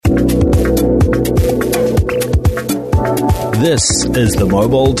This is the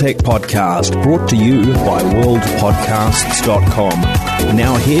Mobile Tech Podcast, brought to you by worldpodcasts.com.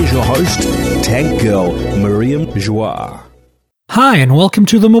 Now here's your host, Tech Girl, Miriam Joire. Hi, and welcome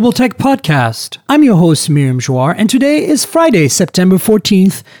to the Mobile Tech Podcast. I'm your host, Miriam Joire, and today is Friday, September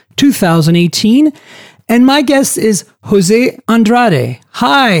 14th, 2018, and my guest is Jose Andrade.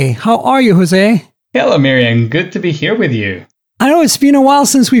 Hi, how are you, Jose? Hello, Miriam. Good to be here with you. I know it's been a while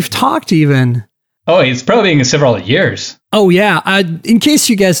since we've talked even. Oh, it's probably been several years. Oh, yeah. In case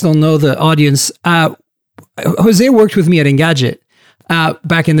you guys don't know, the audience, Jose worked with me at Engadget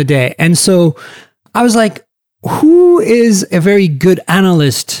back in the day. And so I was like, who is a very good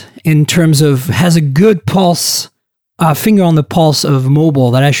analyst in terms of, has a good pulse, finger on the pulse of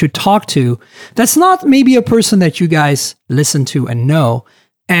mobile that I should talk to? That's not maybe a person that you guys listen to and know.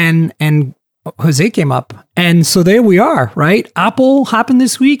 And Jose came up. And so there we are, right? Apple happened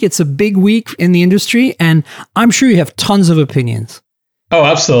this week. It's a big week in the industry, and I'm sure you have tons of opinions. Oh,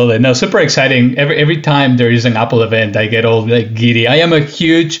 absolutely. No, super exciting. Every time there is an Apple event, I get all like giddy. I am a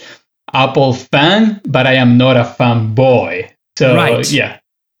huge Apple fan, but I am not a fanboy. So, right. Yeah.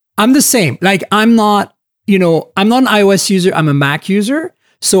 I'm the same. Like, I'm not an iOS user. I'm a Mac user.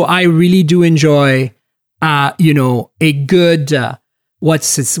 So I really do enjoy, a good... what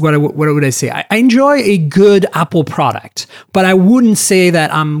would I say? I enjoy a good Apple product, but I wouldn't say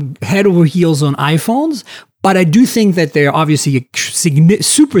that I'm head over heels on iPhones. But I do think that they're obviously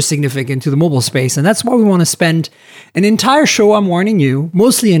super significant to the mobile space. And that's why we want to spend an entire show, I'm warning you,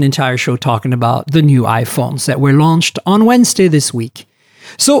 mostly an entire show talking about the new iPhones that were launched on Wednesday this week.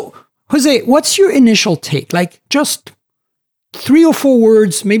 So, Jose, what's your initial take? Like just 3 or 4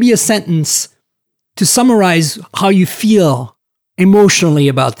 words, maybe a sentence to summarize how you feel emotionally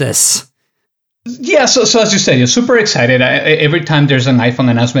about this. Yeah, so as you said, you're super excited. Every time there's an iPhone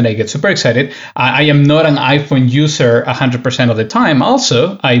announcement, I get super excited. I am not an iPhone user 100% of the time.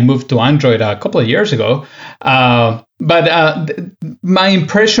 Also, I moved to Android a couple of years ago. But my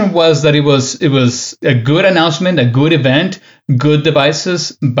impression was that it was a good announcement, a good event, good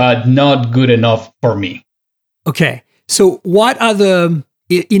devices, but not good enough for me. Okay. So what are the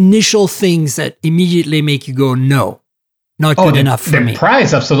initial things that immediately make you go, no? Not good enough for me. The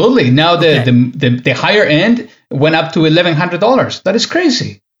price, absolutely. Now the higher end went up to $1,100. That is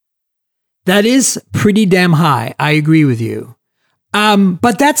crazy. That is pretty damn high. I agree with you.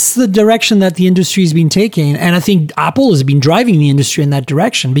 But that's the direction that the industry has been taking. And I think Apple has been driving the industry in that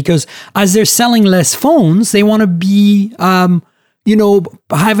direction because as they're selling less phones, they want to be,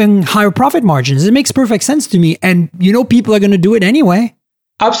 having higher profit margins. It makes perfect sense to me. And, people are going to do it anyway.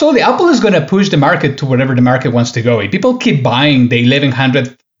 Absolutely. Apple is going to push the market to wherever the market wants to go. If people keep buying the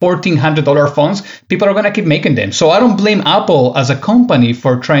 $1,100, $1,400 phones, people are going to keep making them. So I don't blame Apple as a company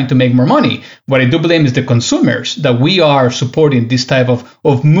for trying to make more money. What I do blame is the consumers that we are supporting this type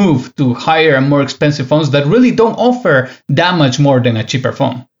of move to higher and more expensive phones that really don't offer that much more than a cheaper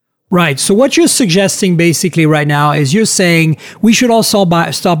phone. Right. So what you're suggesting basically right now is you're saying we should also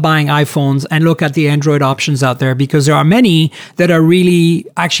stop buying iPhones and look at the Android options out there because there are many that are really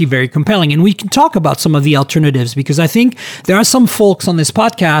actually very compelling. And we can talk about some of the alternatives because I think there are some folks on this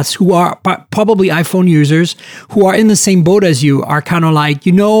podcast who are probably iPhone users who are in the same boat as you, are kind of like,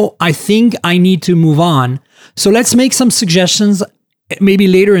 I think I need to move on. So let's make some suggestions maybe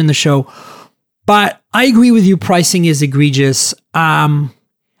later in the show. But I agree with you. Pricing is egregious.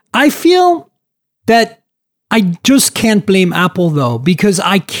 I feel that I just can't blame Apple though, because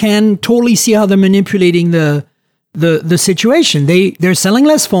I can totally see how they're manipulating the situation. They're selling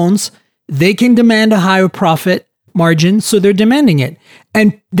less phones. They can demand a higher profit margin, so they're demanding it.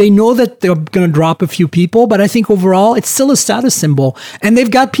 And they know that they're going to drop a few people, but I think overall it's still a status symbol. And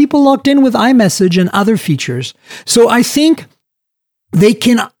they've got people locked in with iMessage and other features. So I think they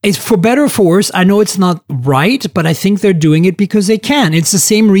can, it's for better or for worse. I know it's not right, but I think they're doing it because they can. It's the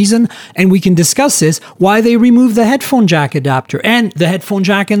same reason, and we can discuss this, why they removed the headphone jack adapter and the headphone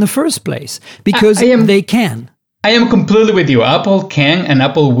jack in the first place, because they can. I am completely with you. Apple can and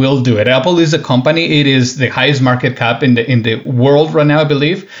Apple will do it. Apple is a company. It is the highest market cap in the world right now, I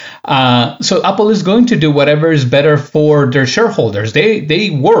believe. So Apple is going to do whatever is better for their shareholders.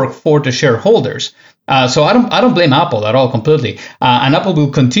 They work for the shareholders. So I don't blame Apple at all completely. And Apple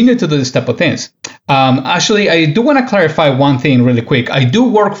will continue to do this type of things. Actually, I do want to clarify one thing really quick. I do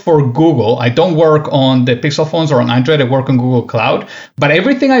work for Google. I don't work on the Pixel phones or on Android. I work on Google Cloud. But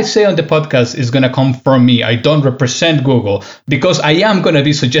everything I say on the podcast is going to come from me. I don't represent Google because I am going to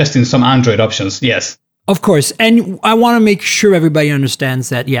be suggesting some Android options. Yes. Of course. And I want to make sure everybody understands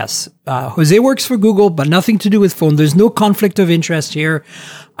that, yes, Jose works for Google, but nothing to do with phone. There's no conflict of interest here.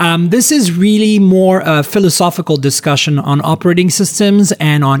 This is really more a philosophical discussion on operating systems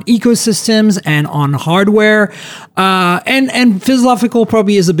and on ecosystems and on hardware. And philosophical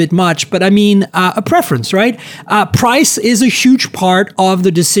probably is a bit much, but I mean, a preference, right? Price is a huge part of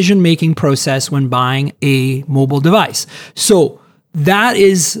the decision-making process when buying a mobile device. So that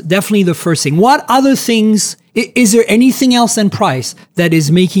is definitely the first thing. What other things, is there anything else than price that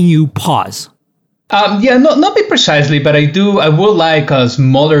is making you pause? Not be precisely, but I would like a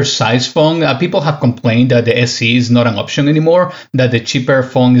smaller size phone. People have complained that the SE is not an option anymore, that the cheaper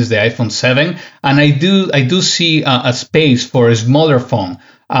phone is the iPhone 7. And I do see a space for a smaller phone.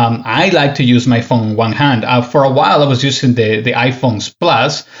 I like to use my phone in one hand. For a while, I was using the iPhones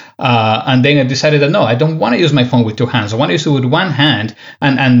Plus, and then I decided that no, I don't want to use my phone with two hands. I want to use it with one hand.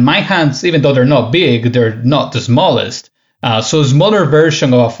 And my hands, even though they're not big, they're not the smallest. So a smaller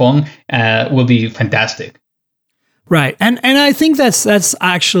version of a phone will be fantastic. Right. And I think that's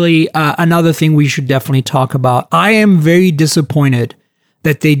actually another thing we should definitely talk about. I am very disappointed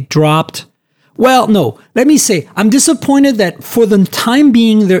that they dropped. Well, no, let me say, I'm disappointed that for the time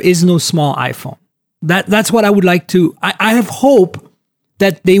being, there is no small iPhone. That's what I would like to, I have hope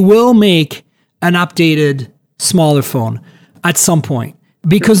that they will make an updated, smaller phone at some point.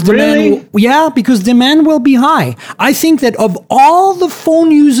 Because demand, because demand will be high. I think that of all the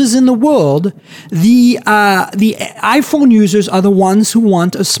phone users in the world, the iPhone users are the ones who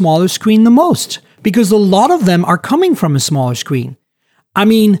want a smaller screen the most, because a lot of them are coming from a smaller screen. I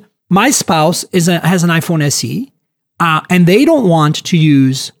mean, my spouse has an iPhone SE, and they don't want to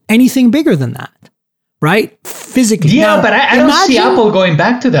use anything bigger than that. Right? Physically. Yeah, now, but I don't see Apple going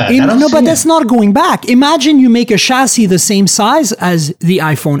back to that. That's not going back. Imagine you make a chassis the same size as the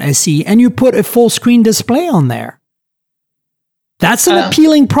iPhone SE and you put a full screen display on there. That's an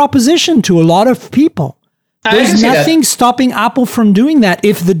appealing proposition to a lot of people. There's nothing stopping Apple from doing that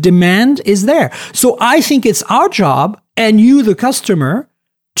if the demand is there. So I think it's our job and you, the customer,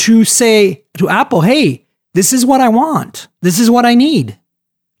 to say to Apple, hey, this is what I want. This is what I need.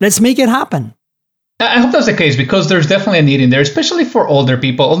 Let's make it happen. I hope that's the case, because there's definitely a need in there, especially for older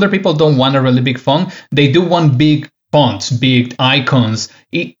people. Older people don't want a really big phone. They do want big fonts, big icons,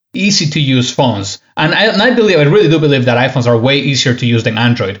 easy to use phones. And I really do believe that iPhones are way easier to use than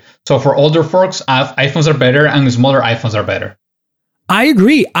Android. So for older folks, iPhones are better and smaller iPhones are better. I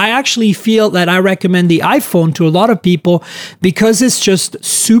agree. I actually feel that I recommend the iPhone to a lot of people because it's just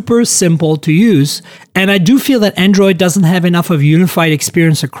super simple to use. And I do feel that Android doesn't have enough of a unified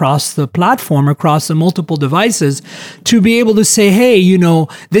experience across the platform, across the multiple devices, to be able to say, hey,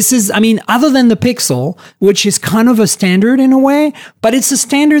 this is, other than the Pixel, which is kind of a standard in a way, but it's a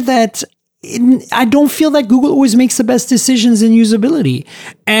standard that I don't feel that Google always makes the best decisions in usability.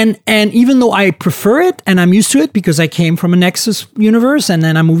 And even though I prefer it and I'm used to it because I came from a Nexus universe and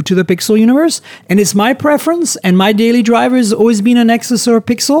then I moved to the Pixel universe, and it's my preference and my daily driver has always been a Nexus or a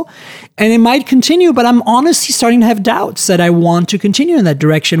Pixel, and it might continue, but I'm honestly starting to have doubts that I want to continue in that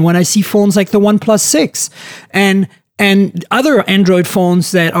direction when I see phones like the OnePlus 6 and other Android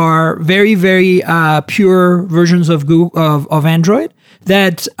phones that are very, very pure versions of Google, of Android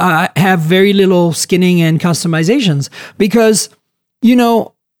that have very little skinning and customizations. Because,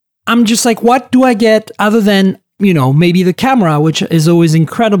 I'm just like, what do I get other than, maybe the camera, which is always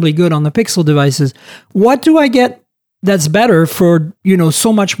incredibly good on the Pixel devices? What do I get that's better for,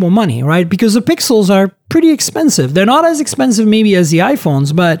 so much more money, right? Because the Pixels are pretty expensive. They're not as expensive maybe as the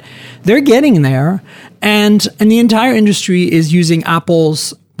iPhones, but they're getting there. And the entire industry is using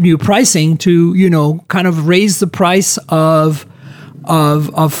Apple's new pricing to, kind of raise the price of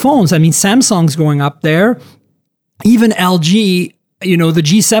phones. Samsung's going up there. Even LG, the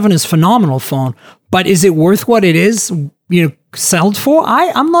G7 is a phenomenal phone, but is it worth what it is, sold for?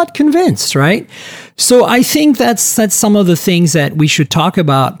 I'm not convinced, right? So I think that's some of the things that we should talk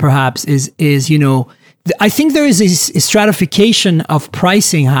about perhaps is I think there is a stratification of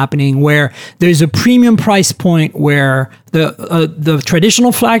pricing happening where there's a premium price point where the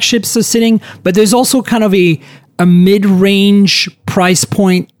traditional flagships are sitting, but there's also kind of a mid-range price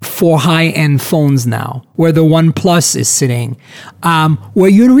point for high-end phones now, where the OnePlus is sitting, where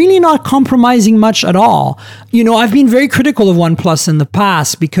you're really not compromising much at all. I've been very critical of OnePlus in the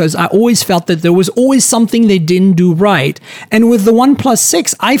past because I always felt that there was always something they didn't do right. And with the OnePlus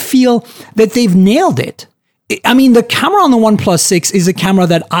 6, I feel that they've nailed it. The camera on the OnePlus 6 is a camera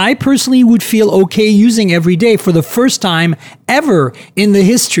that I personally would feel okay using every day for the first time ever in the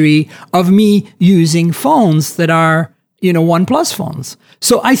history of me using phones that are, OnePlus phones.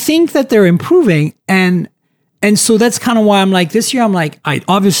 So I think that they're improving, and so that's kind of why I'm like, this year I'm like, I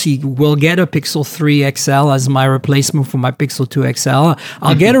obviously will get a Pixel 3 XL as my replacement for my Pixel 2 XL.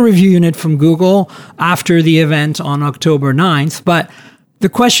 I'll get a review unit from Google after the event on October 9th. But the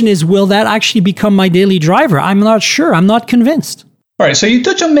question is, will that actually become my daily driver? I'm not sure. I'm not convinced. All right, so you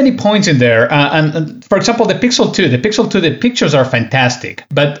touch on many points in there. And for example, the Pixel 2, the pictures are fantastic,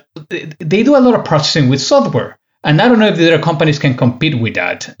 but they do a lot of processing with software. And I don't know if the other companies can compete with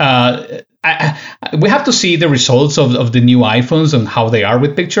that. We have to see the results of the new iPhones and how they are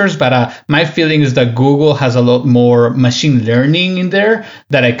with pictures. But my feeling is that Google has a lot more machine learning in there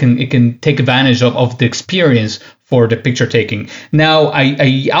that it can take advantage of the experience for the picture taking. Now,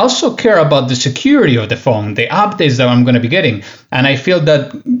 I also care about the security of the phone, the updates that I'm going to be getting. And I feel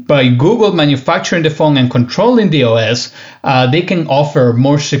that by Google manufacturing the phone and controlling the OS, they can offer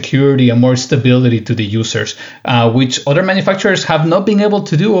more security and more stability to the users, which other manufacturers have not been able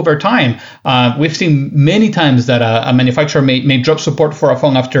to do over time. We've seen many times that a manufacturer may drop support for a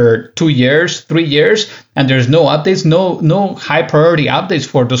phone after 2 years, 3 years, and there's no updates, no high priority updates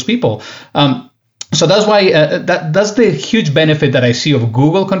for those people. So that's why that's the huge benefit that I see of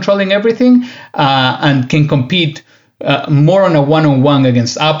Google controlling everything and can compete more on a one-on-one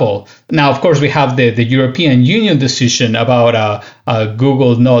against Apple. Now, of course, we have the European Union decision about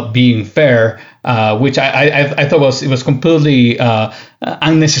Google not being fair, which I thought was completely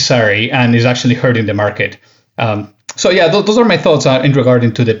unnecessary and is actually hurting the market. So yeah, those are my thoughts in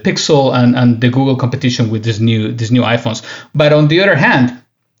regarding to the Pixel and the Google competition with these new iPhones. But on the other hand,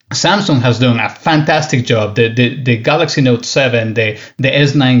 Samsung has done a fantastic job. The Galaxy Note 7, the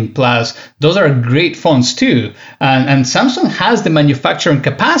S9 Plus, those are great phones too. And Samsung has the manufacturing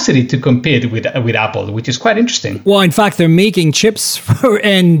capacity to compete with Apple, which is quite interesting. Well, in fact, they're making chips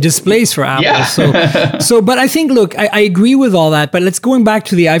and displays for Apple. Yeah. But I think, look, I agree with all that. But let's going back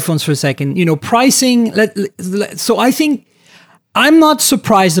to the iPhones for a second. Pricing. So I think I'm not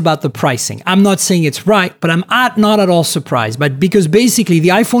surprised about the pricing. I'm not saying it's right, but I'm not at all surprised. But because basically the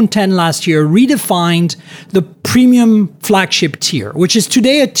iPhone 10 last year redefined the premium flagship tier, which is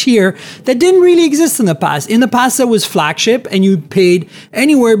today a tier that didn't really exist in the past. In the past, there was flagship, and you paid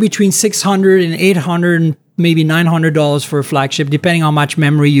anywhere between $600 and $800 and maybe $900 for a flagship, depending on how much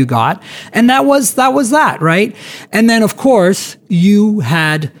memory you got. And that was that, right? And then, of course, you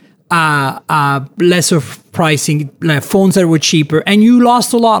had lesser pricing, phones that were cheaper, and you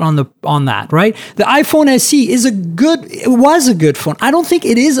lost a lot on that, right? The iPhone SE was a good phone. I don't think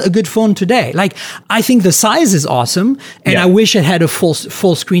it is a good phone today. Like, I think the size is awesome, and I wish it had a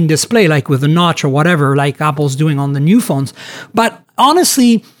full screen display, like with a notch or whatever, like Apple's doing on the new phones. But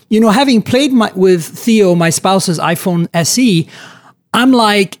honestly, having played with Theo, my spouse's iPhone SE, I'm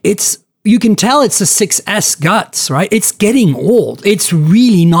like, you can tell it's a 6S guts, right? It's getting old. It's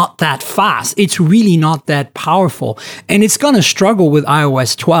really not that fast. It's really not that powerful. And it's going to struggle with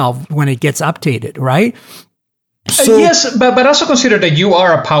iOS 12 when it gets updated, right? So, yes, but also consider that you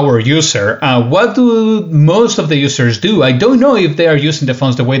are a power user. What do most of the users do? I don't know if they are using the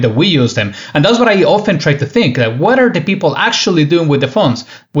phones the way that we use them. And that's what I often try to think. Like, what are the people actually doing with the phones,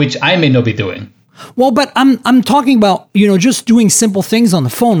 which I may not be doing? Well, but I'm talking about, just doing simple things on the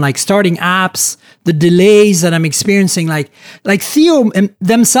phone, like starting apps, the delays that I'm experiencing, like Theo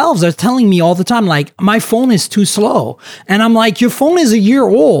themselves are telling me all the time, like, my phone is too slow. And I'm like, your phone is a year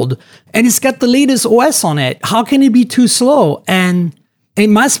old and it's got the latest OS on it. How can it be too slow? And it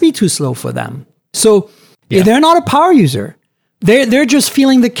must be too slow for them. So they're not a power user. They're just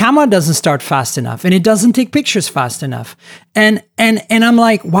feeling the camera doesn't start fast enough and it doesn't take pictures fast enough. And I'm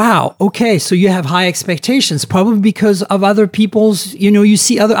like, wow, okay, so you have high expectations, probably because of other people's, you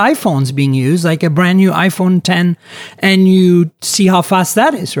see other iPhones being used, like a brand new iPhone 10, and you see how fast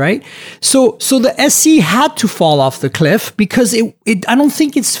that is, right? So the SE had to fall off the cliff because I don't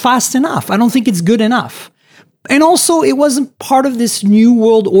think it's fast enough. I don't think it's good enough. And also, it wasn't part of this new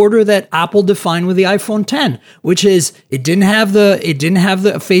world order that Apple defined with the iPhone 10, which is it didn't have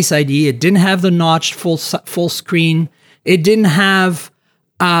the Face ID, it didn't have the notched full screen, it didn't have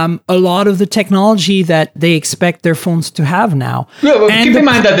a lot of the technology that they expect their phones to have now. Yeah, but keep in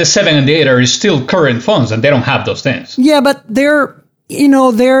mind that the 7 and the 8 are still current phones, and they don't have those things. Yeah, but they're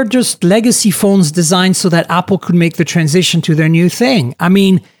just legacy phones designed so that Apple could make the transition to their new thing. I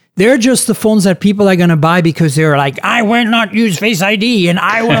mean, they're just the phones that people are going to buy because they're like, I will not use Face ID and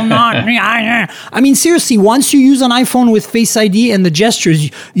I will not. I mean, seriously, once you use an iPhone with Face ID and the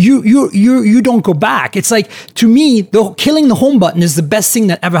gestures, you don't go back. It's like, to me, killing the home button is the best thing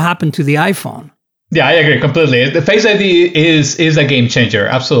that ever happened to the iPhone. Yeah, I agree completely. The Face ID is a game changer.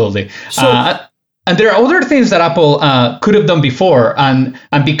 Absolutely. And there are other things that Apple could have done before, and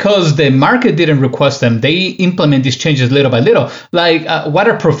because the market didn't request them, they implement these changes little by little, like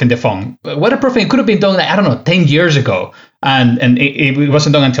waterproofing the phone. Waterproofing could have been done, I don't know, 10 years ago, and it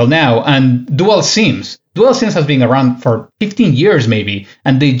wasn't done until now. And dual SIMs has been around for 15 years maybe,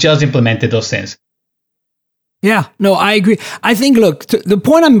 and they just implemented those things. Yeah, no, I agree. I think, look, the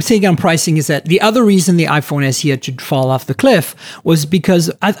point I'm taking on pricing is that the other reason the iPhone SE had to fall off the cliff was because,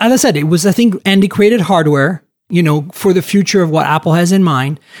 as I said, it was, I think, antiquated hardware, for the future of what Apple has in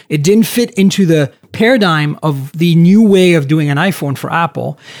mind. It didn't fit into the paradigm of the new way of doing an iPhone for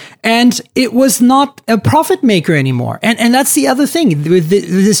Apple. And it was not a profit maker anymore. And that's the other thing. With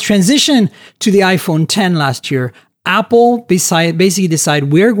this transition to the iPhone 10 last year, Apple basically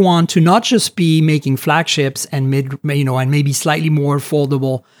decided we're going to not just be making flagships and and maybe slightly more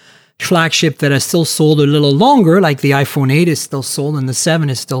foldable flagship that are still sold a little longer, like the iPhone 8 is still sold and the 7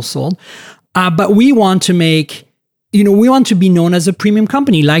 is still sold. But we want to make, we want to be known as a premium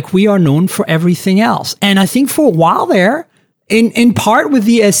company, like we are known for everything else. And I think for a while there, in part with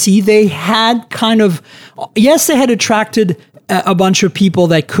the SE, they had they had attracted a bunch of people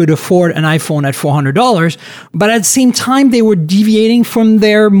that could afford an iPhone at $400, but at the same time, they were deviating from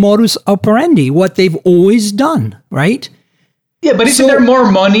their modus operandi, what they've always done, right? Yeah, but isn't there more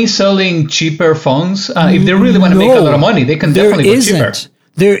money selling cheaper phones? If they really want to make a lot of money, they can definitely go cheaper.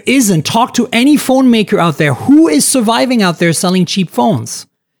 There isn't. Talk to any phone maker out there. Who is surviving out there selling cheap phones?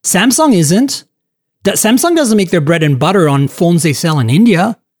 Samsung isn't. Samsung doesn't make their bread and butter on phones they sell in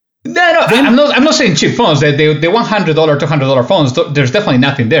India. No, I'm not saying cheap phones. The $100, $200 phones, there's definitely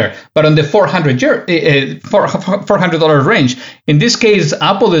nothing there. But on the $400 range, in this case,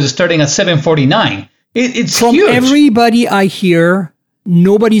 Apple is starting at $749. It's from huge. Everybody I hear,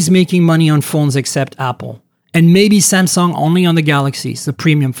 nobody's making money on phones except Apple, and maybe Samsung only on the Galaxies, the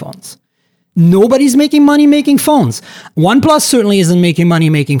premium phones. Nobody's making money making phones. OnePlus certainly isn't making money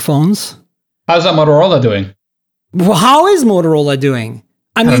making phones. How's that Motorola doing? Well, how is Motorola doing?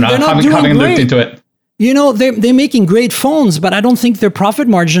 I mean, they're not doing having great. Looked into it. They're making great phones, but I don't think their profit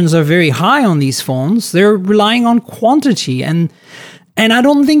margins are very high on these phones. They're relying on quantity, and I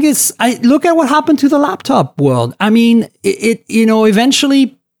don't think I look at what happened to the laptop world. I mean,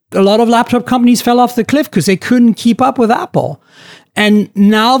 eventually a lot of laptop companies fell off the cliff because they couldn't keep up with Apple, and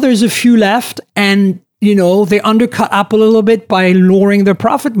now there's a few left, and they undercut Apple a little bit by lowering their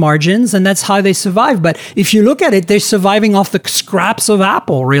profit margins, and that's how they survive. But if you look at it, they're surviving off the scraps of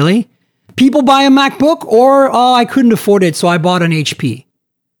Apple, really. People buy a MacBook or, I couldn't afford it, so I bought an HP.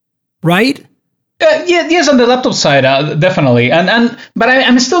 Right? Yes, on the laptop side, definitely. But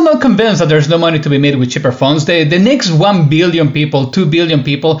I'm still not convinced that there's no money to be made with cheaper phones. The next 1 billion people, 2 billion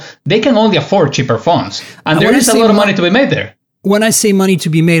people, they can only afford cheaper phones. And there is a lot of money to be made there. When I say money to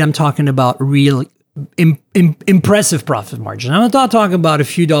be made, I'm talking about real impressive profit margin. I'm not talking about a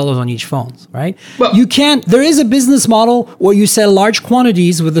few dollars on each phone, right? Well, there is a business model where you sell large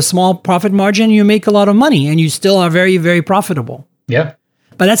quantities with a small profit margin, you make a lot of money, and you still are very, very profitable. Yeah.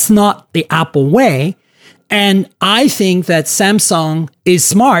 But that's not the Apple way. And I think that Samsung is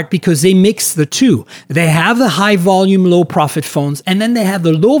smart because they mix the two. They have the high volume, low profit phones, and then they have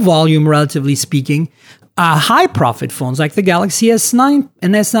the low volume, relatively speaking, high profit phones like the Galaxy S9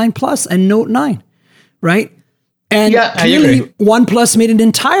 and S9 Plus and Note 9. Right? And clearly, OnePlus made an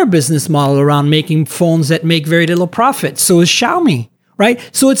entire business model around making phones that make very little profit. So is Xiaomi, right?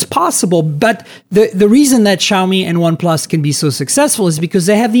 So it's possible. But the reason that Xiaomi and OnePlus can be so successful is because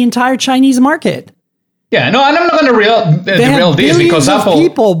they have the entire Chinese market. Yeah, no, and I'm not going to derail this because Apple...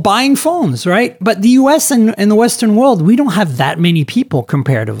 people buying phones, right? But the US and the Western world, we don't have that many people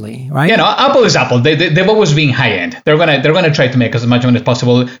comparatively, right? Yeah, no, Apple is Apple. They've always been high end. They're gonna try to make as much money as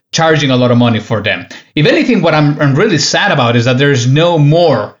possible, charging a lot of money for them. If anything, what I'm really sad about is that there's no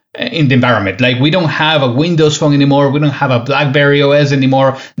more in the environment. Like, we don't have a Windows phone anymore. We don't have a BlackBerry OS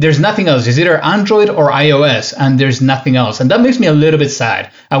anymore. There's nothing else. It's either Android or iOS, and there's nothing else. And that makes me a little bit sad.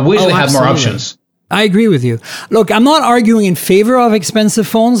 I wish they had more options. I agree with you. Look, I'm not arguing in favor of expensive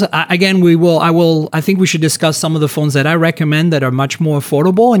phones. Again, I think we should discuss some of the phones that I recommend that are much more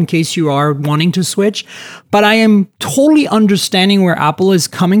affordable in case you are wanting to switch. But I am totally understanding where Apple is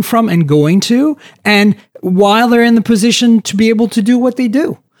coming from and going to, and while they're in the position to be able to do what they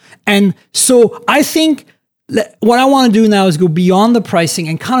do. And so I think what I want to do now is go beyond the pricing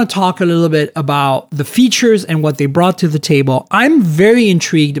and kind of talk a little bit about the features and what they brought to the table. I'm very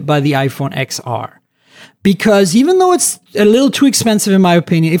intrigued by the iPhone XR. Because even though it's a little too expensive, in my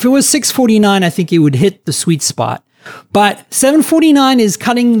opinion, if it was $649, I think it would hit the sweet spot. But $749 is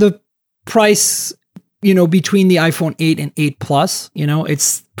cutting the price between the iPhone 8 and 8 Plus,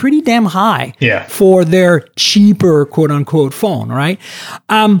 it's pretty damn high Yeah. for their cheaper quote unquote phone, right?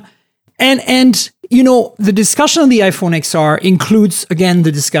 And the discussion of the iPhone XR includes, again,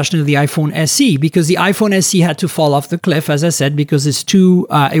 the discussion of the iPhone SE, because the iPhone SE had to fall off the cliff, as I said, because it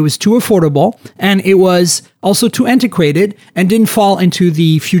was too affordable, and it was also too antiquated and didn't fall into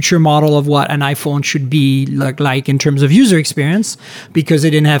the future model of what an iPhone should be like in terms of user experience, because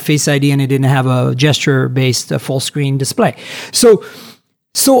it didn't have Face ID and it didn't have a gesture-based full screen display. So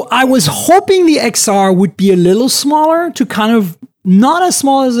I was hoping the XR would be a little smaller, to kind of not as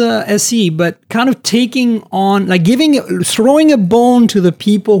small as a SE, but kind of taking on, throwing a bone to the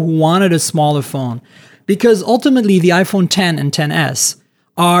people who wanted a smaller phone. Because ultimately the iPhone 10 and 10s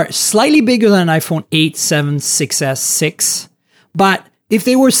are slightly bigger than an iPhone 8, 7, 6s, 6. But if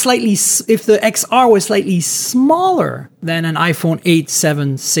the XR was slightly smaller than an iPhone 8,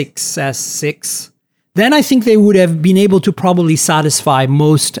 7, 6s, 6, then I think they would have been able to probably satisfy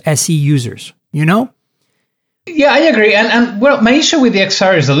most SE users, Yeah, I agree. And well, my issue with the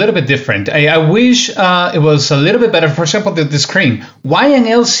XR is a little bit different. I wish it was a little bit better. For example, the screen. Why an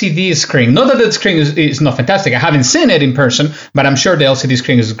LCD screen? Not that the screen is not fantastic. I haven't seen it in person, but I'm sure the LCD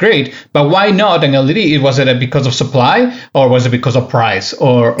screen is great. But why not an LED? Was it because of supply, or was it because of price?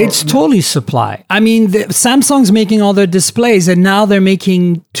 Or it's totally supply. I mean, Samsung's making all their displays, and now they're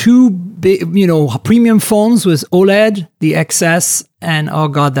making two big, premium phones with OLED, the XS. And oh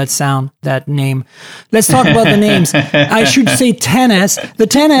God, that name. Let's talk about the names. I should say 10s, the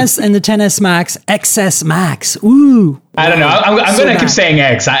 10s and the 10s Max, XS Max. Ooh. I don't know. I'm going to keep saying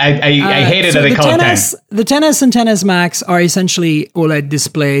X. I hate it that they call it 10. The 10s and 10s Max are essentially OLED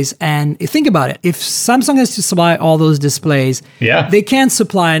displays. And think about it. If Samsung has to supply all those displays, they can't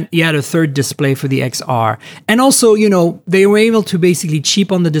supply yet a third display for the XR. And also, they were able to basically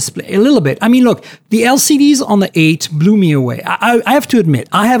cheap on the display a little bit. I mean, look, the LCDs on the 8 blew me away. I have to admit,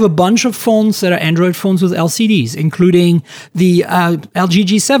 I have a bunch of phones that are Android phones with LCDs, including the LG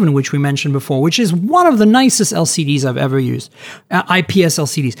G7, which we mentioned before, which is one of the nicest LCDs I've ever used, IPS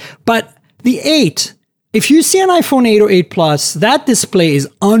LCDs. But the 8, if you see an iPhone 8 or 8 Plus, that display is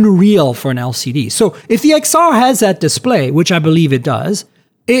unreal for an LCD. So if the XR has that display, which I believe it does,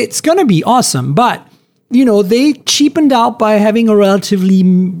 it's going to be awesome. But they cheapened out by having a relatively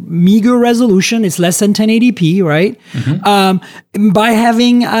meager resolution. It's less than 1080p, right? Mm-hmm. By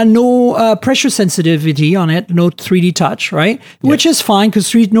having no pressure sensitivity on it, no 3D touch, right? Yep. Which is fine,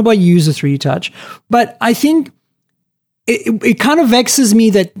 because nobody uses 3D touch. But I think it kind of vexes me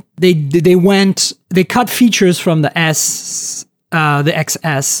that they cut features from the XS,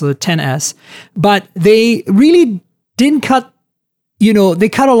 the 10s, but they really didn't cut. They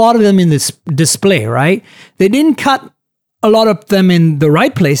cut a lot of them in this display, right? They didn't cut a lot of them in the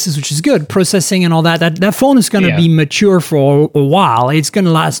right places, which is good. Processing and all that. That phone is going to be mature for a while. It's going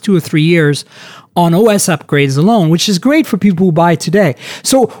to last 2 or 3 years on OS upgrades alone, which is great for people who buy today.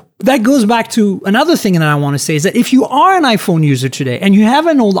 So that goes back to another thing that I want to say is that if you are an iPhone user today and you have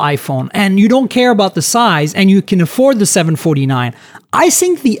an old iPhone and you don't care about the size and you can afford the $749, I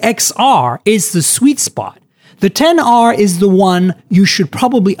think the XR is the sweet spot. The 10R is the one you should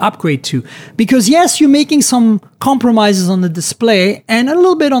probably upgrade to, because yes, you're making some compromises on the display and a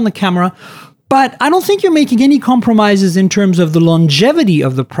little bit on the camera, but I don't think you're making any compromises in terms of the longevity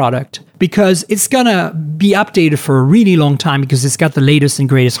of the product, because it's going to be updated for a really long time because it's got the latest and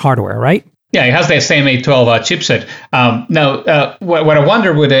greatest hardware, right? Yeah, it has the same A12 chipset. Now, what I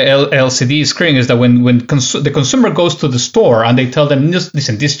wonder with the LCD screen is that when the consumer goes to the store and they tell them,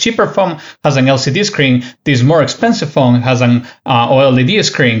 listen, this cheaper phone has an LCD screen, this more expensive phone has an OLED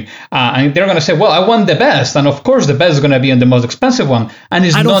screen, and they're going to say, well, I want the best. And of course, the best is going to be on the most expensive one. And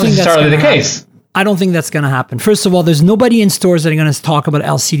it's not necessarily the case. I don't think that's going to happen. First of all, there's nobody in stores that are going to talk about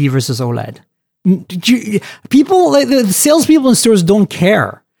LCD versus OLED. The salespeople in stores don't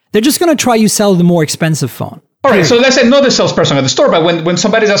care. They're just going to try you sell the more expensive phone. All right, so let's say not the salesperson at the store, but when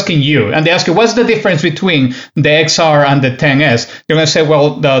somebody's asking you and they ask you, what's the difference between the XR and the 10s? You're going to say,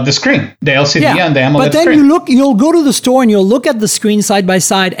 well, the screen, the LCD and the AMOLED screen. But then you'll go to the store and you'll look at the screen side by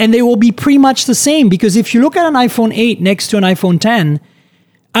side and they will be pretty much the same, because if you look at an iPhone 8 next to an iPhone 10,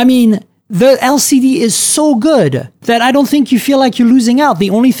 I mean, the LCD is so good that I don't think you feel like you're losing out. The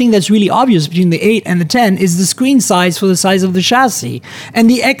only thing that's really obvious between the 8 and the 10 is the screen size for the size of the chassis. And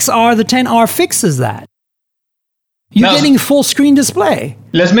the XR, the 10R fixes that. You're getting full screen display.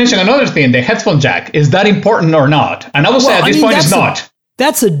 Let's mention another thing, the headphone jack. Is that important or not? And I will say at this point it's not.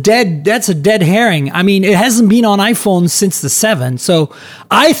 That's a dead herring. I mean, it hasn't been on iPhone since the 7. So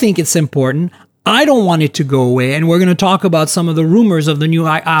I think it's important. I don't want it to go away. And we're going to talk about some of the rumors of the new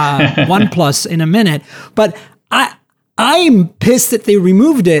OnePlus in a minute. But I'm pissed that they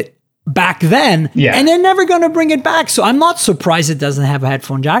removed it back then, and they're never going to bring it back. So I'm not surprised it doesn't have a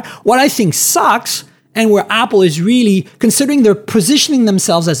headphone jack. What I think sucks, and where Apple is really, considering they're positioning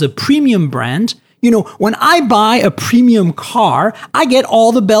themselves as a premium brand, when I buy a premium car, I get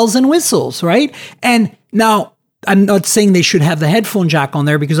all the bells and whistles, right? And now, I'm not saying they should have the headphone jack on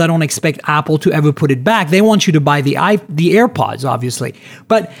there because I don't expect Apple to ever put it back. They want you to buy the AirPods, obviously.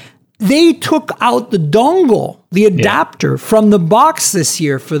 But they took out the dongle, the adapter from the box this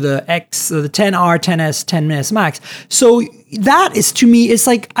year for the 10R, 10S, 10S Max. So that is, to me, it's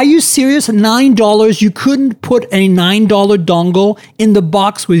like, are you serious? $9? You couldn't put a $9 dongle in the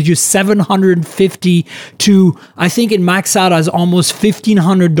box with your $750 to, I think it maxed out as almost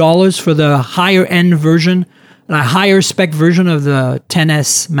 $1,500 for the higher end version. A higher spec version of the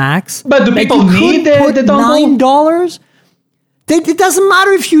 10S Max. But do people need the dongle? $9? It doesn't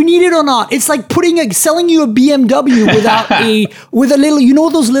matter if you need it or not. It's like selling you a BMW with a little,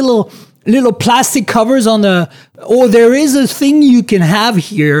 those little plastic covers on there is a thing you can have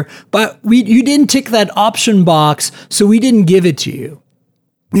here, but you didn't tick that option box, so we didn't give it to you.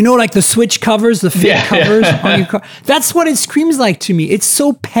 Like the switch covers, the fake covers on your car. That's what it screams like to me. It's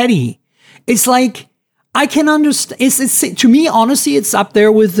so petty. It's like, I can understand. It's to me, honestly, it's up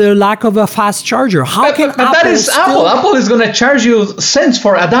there with the lack of a fast charger. But that is Apple. Apple is going to charge you cents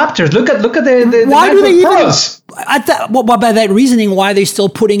for adapters. Look at the why do they Pros. By that reasoning, why are they still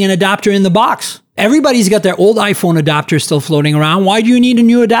putting an adapter in the box? Everybody's got their old iPhone adapter still floating around. Why do you need a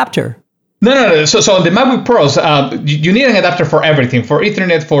new adapter? No. So on the MacBook Pros, you need an adapter for everything, for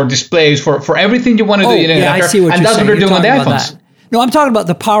Ethernet, for displays, for everything you want to do. You need an adapter, I see what and you're that's saying. what they're doing on the iPhones. No, I'm talking about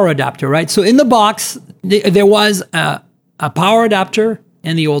the power adapter, right? So in the box, there was a power adapter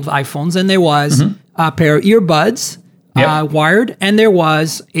in the old iPhones, and there was a pair of earbuds wired, and there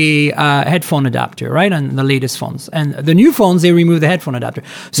was a headphone adapter, right, on the latest phones. And the new phones, they removed the headphone adapter.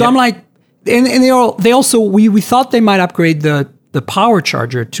 So I'm like, and they also we thought they might upgrade the power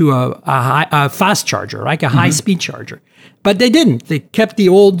charger to a fast charger, like a high speed charger, but they didn't. They kept the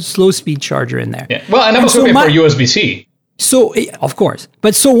old slow speed charger in there. Yeah. Well, and I'm looking for USB-C. So, of course.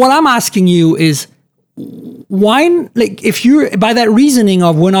 But so what I'm asking you is, why, like, if you're, by that reasoning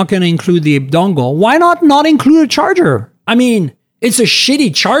of we're not going to include the dongle, why not include a charger? I mean, it's a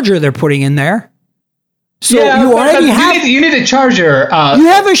shitty charger they're putting in there. So you already have... You need a charger. You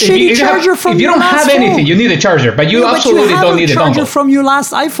have a shitty charger from your last phone. If you don't have anything, you need a charger. But you absolutely don't need a dongle. You have a charger from your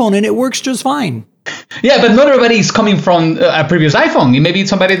last iPhone, and it works just fine. Yeah, but not everybody is coming from a previous iPhone. Maybe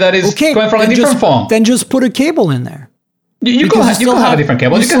it's somebody that is coming from a different phone. Then just put a cable in there. You can have a different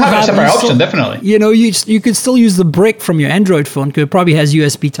cable. You can have a separate option, definitely. You could still use the brick from your Android phone because it probably has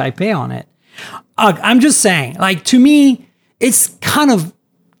USB Type A on it. I'm just saying, like, to me, it's kind of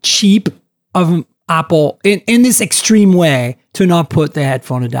cheap of Apple in this extreme way to not put the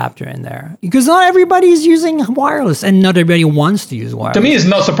headphone adapter in there, because not everybody is using wireless and not everybody wants to use wireless. To me, it's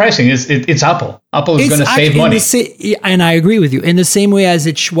not surprising. It's Apple. Apple is going to save money. And I agree with you. In the same way as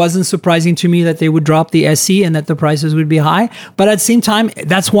it wasn't surprising to me that they would drop the SE and that the prices would be high. But at the same time,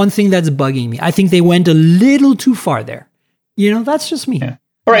 that's one thing that's bugging me. I think they went a little too far there. That's just me. Yeah.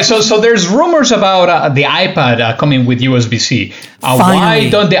 All right, so there's rumors about the iPad coming with USB-C. Why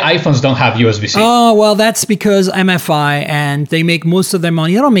don't the iPhones don't have USB-C? Oh, well, that's because MFI, and they make most of their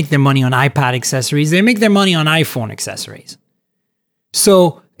money. They don't make their money on iPad accessories. They make their money on iPhone accessories.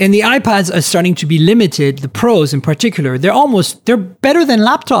 So, and the iPads are starting to be limited, the Pros in particular. They're better than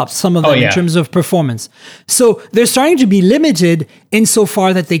laptops, some of them, in terms of performance. So they're starting to be limited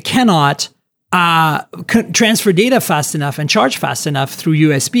insofar that they cannot transfer data fast enough and charge fast enough through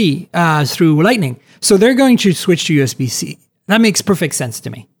USB, through Lightning. So they're going to switch to USB-C. That makes perfect sense to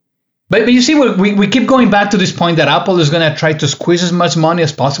me. But you see, we keep going back to this point that Apple is going to try to squeeze as much money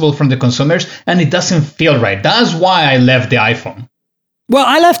as possible from the consumers, and it doesn't feel right. That's why I left the iPhone. Well,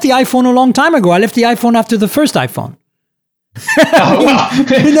 I left the iPhone a long time ago. I left the iPhone after the first iPhone. Oh, wow.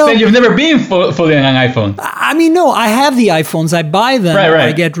 Then you've never been fully on an iPhone. I mean, no, I have the iPhones. I buy them. Right.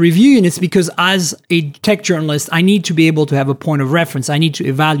 I get review units because as a tech journalist, I need to be able to have a point of reference. I need to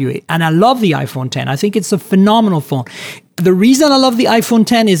evaluate. And I love the iPhone 10. I think it's a phenomenal phone. The reason I love the iPhone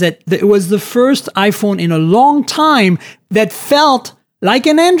 10 is that it was the first iPhone in a long time that felt like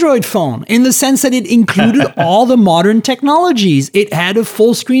an Android phone, in the sense that it included all the modern technologies. It had a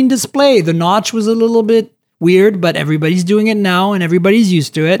full screen display. The notch was a little bit weird, but everybody's doing it now and everybody's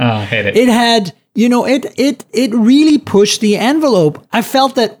used to it. Oh, I hate it. It had, it really pushed the envelope. I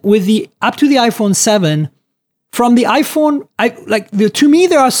felt that with up to the iPhone 7, from the iPhone, to me,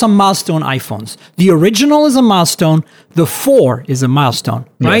 there are some milestone iPhones. The original is a milestone. The 4 is a milestone,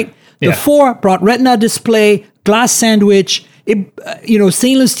 right? The 4 brought Retina display, glass sandwich,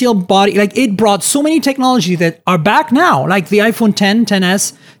 stainless steel body. Like, it brought so many technology that are back now. Like the iPhone 10,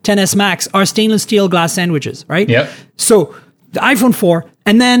 10s, 10s Max are stainless steel glass sandwiches, right? Yeah. So the iPhone 4,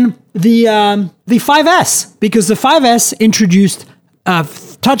 and then the 5S, because the 5S introduced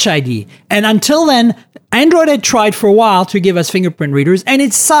Touch ID, and until then, Android had tried for a while to give us fingerprint readers, and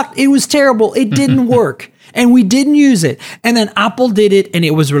it sucked. It was terrible. It didn't work. And we didn't use it. And then Apple did it, and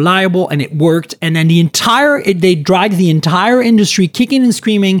it was reliable, and it worked. And then they dragged the entire industry kicking and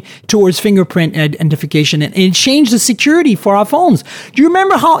screaming towards fingerprint identification, and it changed the security for our phones. Do you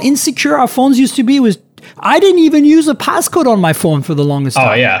remember how insecure our phones used to be? I didn't even use a passcode on my phone for the longest time.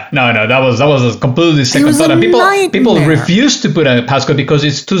 Oh yeah, no, that was a completely second thought. And people refuse to put a passcode because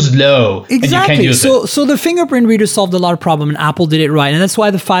it's too slow. Exactly. And you can't use it. So the fingerprint reader solved a lot of problem, and Apple did it right, and that's why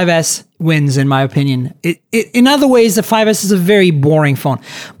the 5S wins, in my opinion. In other ways, the 5S is a very boring phone,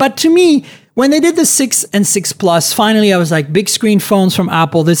 but to me, when they did the 6 and 6 Plus, finally I was like, big screen phones from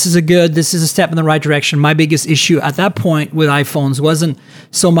Apple. This is a step in the right direction. My biggest issue at that point with iPhones wasn't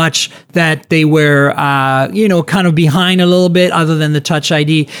so much that they were, kind of behind a little bit, other than the Touch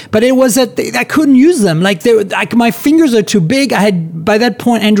ID, but it was that I couldn't use them. Like, my fingers are too big. By that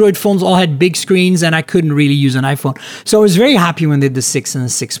point, Android phones all had big screens, and I couldn't really use an iPhone. So I was very happy when they did the 6 and the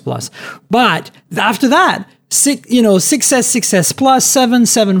 6 Plus. But after that, 6S, 6S Plus, 7,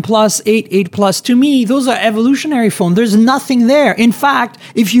 7 Plus, 8, 8 Plus. To me, those are evolutionary phones. There's nothing there. In fact,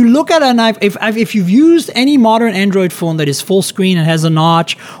 if you look at if you've used any modern Android phone that is full screen and has a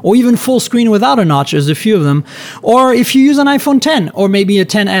notch, or even full screen without a notch, there's a few of them, or if you use an iPhone 10, or maybe a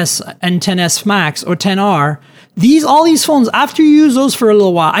 10S and 10S Max or 10R, all these phones, after you use those for a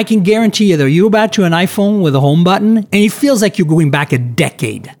little while, I can guarantee you, though, you go back to an iPhone with a home button, and it feels like you're going back a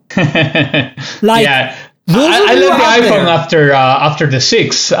decade. Yeah. I left the iPhone after the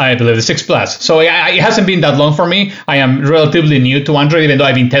 6, I believe, the 6 Plus. So it hasn't been that long for me. I am relatively new to Android, even though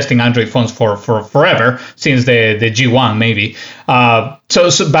I've been testing Android phones for forever, since the G1 maybe. But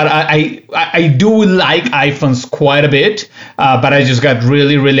I do like iPhones quite a bit. But I just got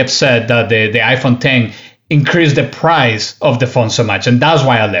really, really upset that the iPhone 10 increased the price of the phone so much, and that's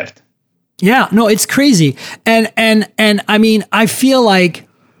why I left. Yeah, no, it's crazy, and I mean, I feel like.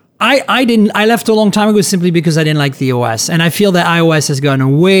 I left a long time ago simply because I didn't like the OS. And I feel that iOS has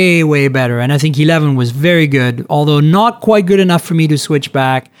gotten way, way better. And I think 11 was very good, although not quite good enough for me to switch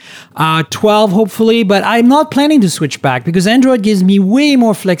back. 12, hopefully, but I'm not planning to switch back because Android gives me way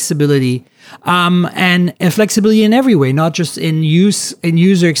more flexibility. And flexibility in every way, not just in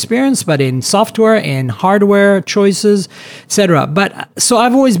user experience, but in software, in hardware choices, etc. But so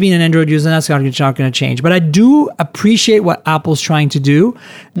I've always been an Android user, and that's not going to change. But I do appreciate what Apple's trying to do,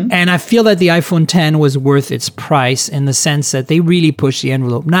 and I feel that the iPhone 10 was worth its price in the sense that they really pushed the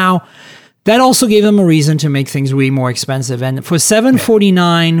envelope. Now, that also gave them a reason to make things way more expensive. And for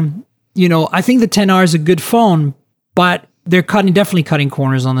 $749, I think the 10R is a good phone, but they're definitely cutting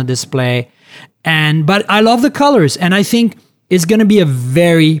corners on the display. But I love the colors, and I think it's going to be a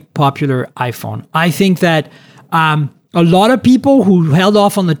very popular iPhone. I think that a lot of people who held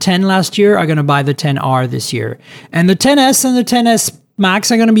off on the 10 last year are going to buy the 10R this year. And the 10S and the 10S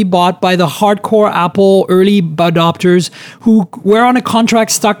Max are going to be bought by the hardcore Apple early adopters who were on a contract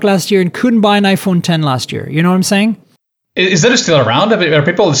stuck last year and couldn't buy an iPhone 10 last year. You know what I'm saying? Is that still around? Are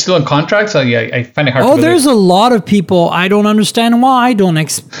people still in contracts? I find it hard to believe. There's a lot of people. I don't understand why. Don't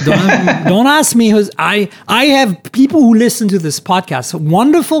ask me. I have people who listen to this podcast,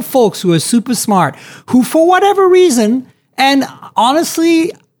 wonderful folks who are super smart, who for whatever reason, and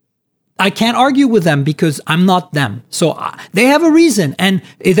honestly, I can't argue with them because I'm not them. So they have a reason, and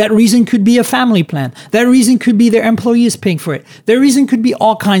that reason could be a family plan. That reason could be their employees paying for it. Their reason could be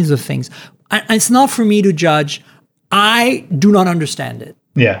all kinds of things. It's not for me to judge. I do not understand it.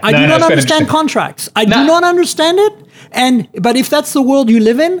 Yeah, I do not understand contracts. I do not understand it. But if that's the world you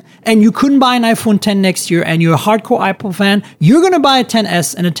live in, and you couldn't buy an iPhone 10 next year, and you're a hardcore Apple fan, you're going to buy a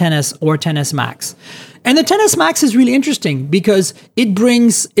 10S and a 10S or a 10S Max. And the 10S Max is really interesting because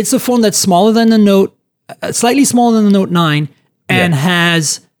it's a phone that's smaller than the Note, slightly smaller than the Note 9, and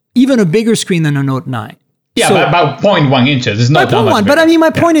has even a bigger screen than the Note 9. Yeah, so, about 0.1 inches. It's not that much. But I mean, my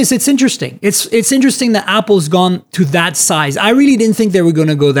point is, it's interesting. It's interesting that Apple's gone to that size. I really didn't think they were going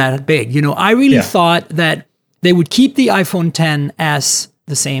to go that big. I really thought that they would keep the iPhone XS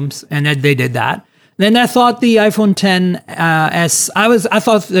the same, and that they did that. Then I thought the iPhone 10s. I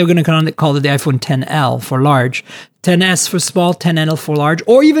thought they were going to call it the iPhone 10L for large, 10s for small, 10L for large,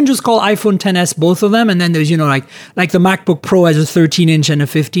 or even just call iPhone 10s both of them. And then there's like the MacBook Pro has a 13-inch and a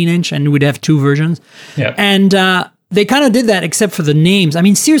 15-inch, and we'd have two versions. Yeah. And they kind of did that, except for the names. I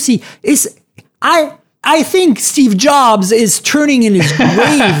mean, seriously, I think Steve Jobs is turning in his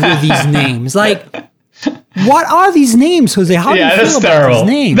grave with these names. Like, what are these names, Jose? How do you feel about terrible. these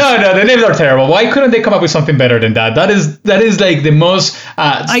names? No, the names are terrible. Why couldn't they come up with something better than that? That is like the most.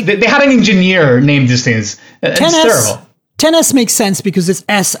 They had an engineer name these things. It's terrible. 10s makes sense because it's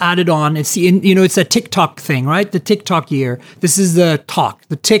S added on. It's it's a TikTok thing, right? The TikTok year. This is the talk.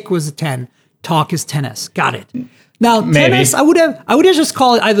 The tick was a 10. Talk is 10s. Got it. Now, Maybe. 10s, I would have just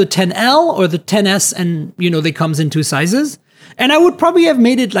called it either 10L or the 10s, and they comes in two sizes. And I would probably have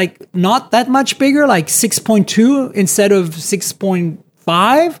made it like not that much bigger, like 6.2 instead of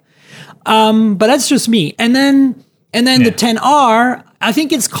 6.5. But that's just me. And then the 10R, I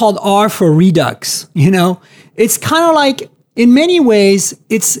think it's called R for Redux. It's kind of like, in many ways,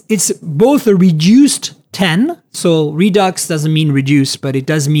 it's both a reduced 10. So Redux doesn't mean reduced, but it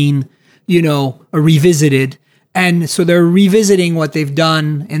does mean, a revisited. And so they're revisiting what they've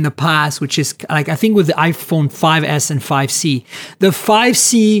done in the past, which is like, I think with the iPhone 5S and 5C. The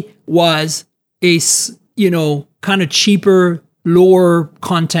 5C was a, kind of cheaper, lower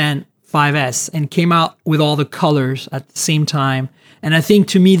content 5S and came out with all the colors at the same time. And I think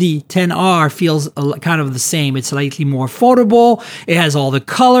to me, the 10R feels kind of the same. It's slightly more affordable. It has all the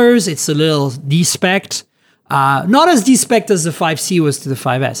colors. It's a little de-specced. Not as de-specced as the 5C was to the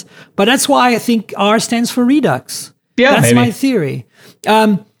 5S. But that's why I think R stands for Redux. Yeah, that's maybe. my theory.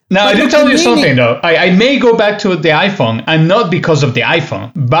 Now, I do tell you something, though. I may go back to the iPhone, and not because of the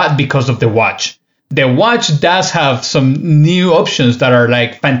iPhone, but because of the watch. The watch does have some new options that are,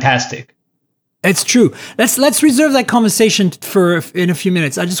 like, fantastic. It's true. Let's reserve that conversation for in a few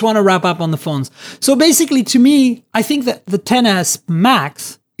minutes. I just want to wrap up on the phones. So basically, to me, I think that the 10S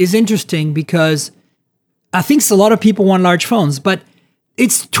Max is interesting because I think a lot of people want large phones, but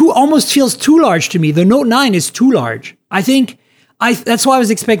it's almost feels too large to me. The Note 9 is too large. That's why I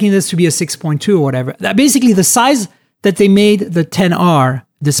was expecting this to be a 6.2 or whatever. Basically, the size that they made the 10R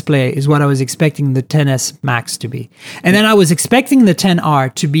display is what I was expecting the 10S Max to be. And then I was expecting the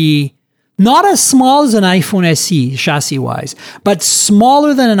 10R to be not as small as an iPhone SE chassis-wise, but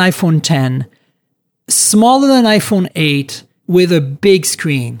smaller than an iPhone 10, smaller than an iPhone 8 with a big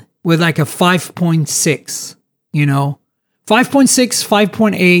screen. With like a 5.6, 5.6,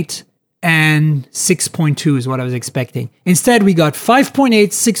 5.8, and 6.2 is what I was expecting. Instead, we got 5.8,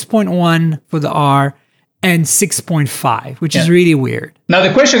 6.1 for the R, and 6.5, which is really weird. Now,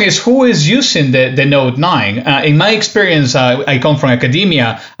 the question is, who is using the Note 9? In my experience, I come from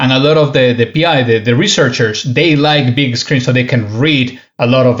academia, and a lot of the PI, the researchers, they like big screens so they can read a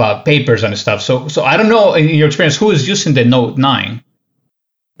lot of papers and stuff. So I don't know, in your experience, who is using the Note 9?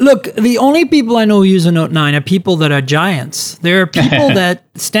 Look, the only people I know who use a Note 9 are people that are giants. There are people that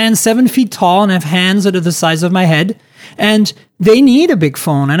stand 7 feet tall and have hands that are the size of my head, and they need a big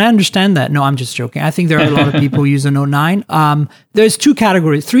phone, and I understand that. No, I'm just joking. I think there are a lot of people who use a Note 9. There's three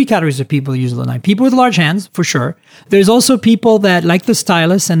categories of people who use the Note 9. People with large hands, for sure. There's also people that like the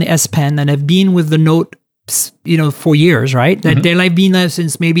stylus and the S Pen and have been with the Note for years, right? That they've been there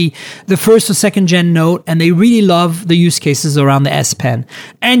since maybe the first or second gen Note, and they really love the use cases around the S Pen.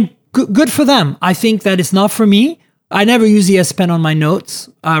 And good for them. I think that it's not for me. I never use the S Pen on my Notes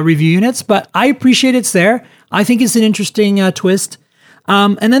review units, but I appreciate it's there. I think it's an interesting twist.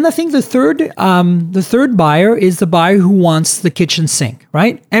 And then I think the third buyer is the buyer who wants the kitchen sink,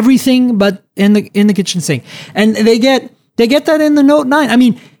 right? Everything but in the kitchen sink, and they get that in the Note 9. I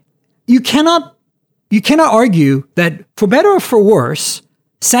mean, you cannot argue that, for better or for worse,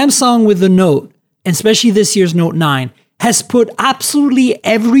 Samsung with the Note, and especially this year's Note 9, has put absolutely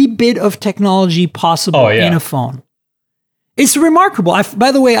every bit of technology possible in a phone. It's remarkable.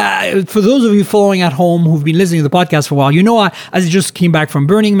 By the way, for those of you following at home who've been listening to the podcast for a while, I just came back from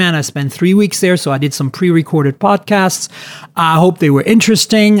Burning Man. I spent 3 weeks there, so I did some pre-recorded podcasts. I hope they were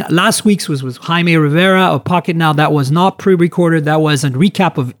interesting. Last week's was with Jaime Rivera of Pocket Now. That was not pre-recorded. That was a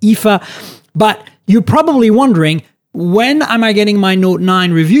recap of IFA. But you're probably wondering, when am I getting my Note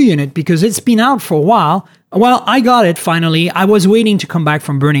 9 review unit? Because it's been out for a while. Well, I got it finally. I was waiting to come back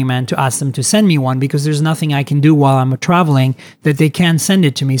from Burning Man to ask them to send me one because there's nothing I can do while I'm traveling that they can send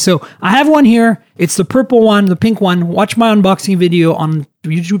it to me. So I have one here. It's the purple one, the pink one. Watch my unboxing video on the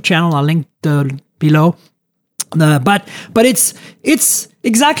YouTube channel. I'll link below. But it's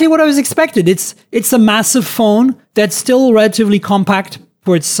exactly what I was expected. It's a massive phone that's still relatively compact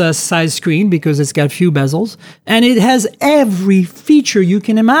for its size screen because it's got few bezels, and it has every feature you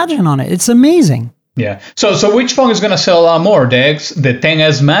can imagine on it. It's amazing. Yeah. So which phone is going to sell a lot more, the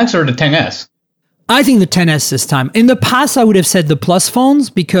XS Max or the XS? I think the XS this time. In the past, I would have said the Plus phones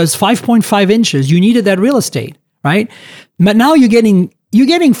because 5.5 inches, you needed that real estate, right? But now you're getting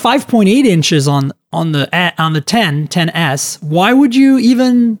 5.8 inches on the 10S. Why would you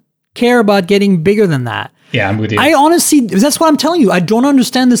even care about getting bigger than that? Yeah, I'm with you. I honestly, that's what I'm telling you. I don't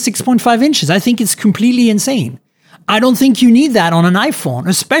understand the 6.5 inches. I think it's completely insane. I don't think you need that on an iPhone,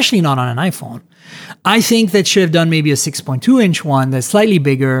 especially not on an iPhone. I think that should have done maybe a 6.2 inch one that's slightly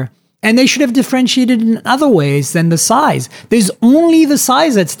bigger, and they should have differentiated in other ways than the size. There's only the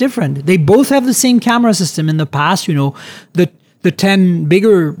size that's different. They both have the same camera system. In the past, the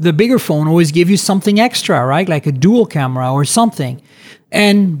bigger phone always gave you something extra, right? Like a dual camera or something.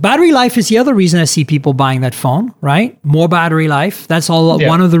 And battery life is the other reason I see people buying that phone, right? More battery life. That's all. Yeah.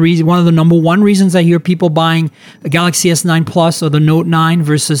 One of the number one reasons I hear people buying a Galaxy S9 Plus or the Note 9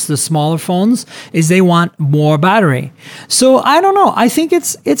 versus the smaller phones is they want more battery. So I don't know. I think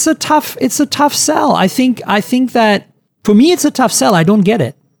it's a tough sell. I think that for me it's a tough sell. I don't get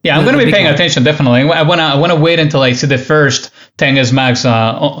it. Yeah, I'm going to be paying attention, definitely. I want to wait until I see the first XS Max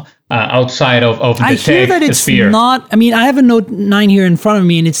outside of the I hear that it's sphere. Not, I mean, I have a Note 9 here in front of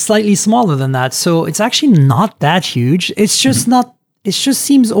me, and it's slightly smaller than that, so it's actually not that huge. It's just not, it just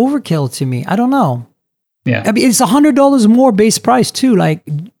seems overkill to me. I don't know. Yeah. I mean, it's $100 more base price, too. Like,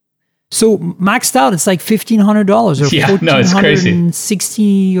 so maxed out, it's like $1,500 or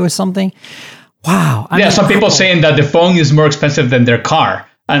 $1,460 or something. Wow. I mean, some people saying that the phone is more expensive than their car.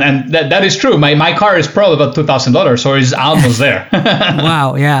 And that is true. My car is probably about $2,000, so it's almost there.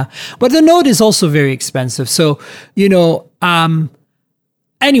 Wow, yeah. But the Note is also very expensive. So, anyway,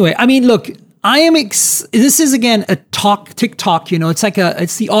 I mean, look, I am, this is again a TikTok,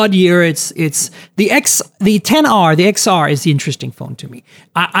 it's the odd year. It's the XR, the XR is the interesting phone to me.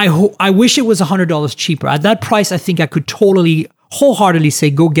 I wish it was $100 cheaper. At that price, I think I could wholeheartedly say,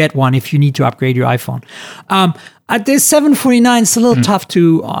 go get one if you need to upgrade your iPhone. At this $749, it's a little tough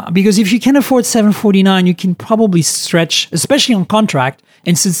to, because if you can afford $749, you can probably stretch, especially on contract.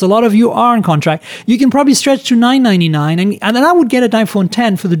 And since a lot of you are on contract, you can probably stretch to $999. And then I would get an iPhone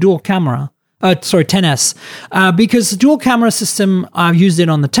 10 for the dual camera. XS, because the dual camera system, I've used it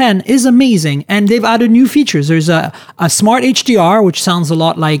on the 10, is amazing. And they've added new features. There's a smart HDR, which sounds a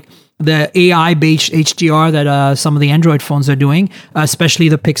lot like the AI-based HDR that some of the Android phones are doing, especially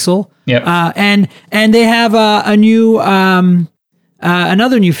the Pixel. Yep. And they have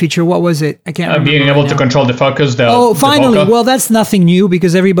another new feature. What was it? I can't remember. Being able to control the focus. Finally. The well, that's nothing new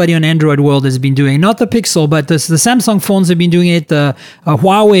because everybody on Android world has been doing it. Not the Pixel, but the Samsung phones have been doing it. The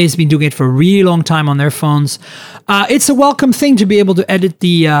Huawei has been doing it for a really long time on their phones. It's a welcome thing to be able to edit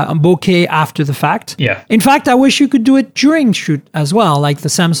the bokeh after the fact. Yeah. In fact, I wish you could do it during shoot as well, like the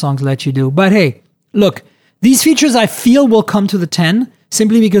Samsungs let you do. But hey, look, these features I feel will come to the 10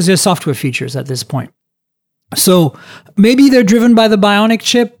 simply because they're software features at this point. So maybe they're driven by the Bionic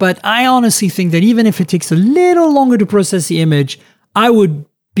chip, but I honestly think that even if it takes a little longer to process the image, I would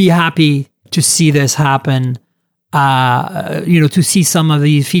be happy to see this happen. To see some of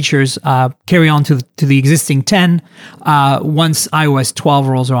these features carry on to the existing 10 once iOS 12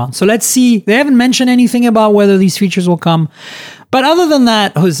 rolls around. So let's see. They haven't mentioned anything about whether these features will come. But other than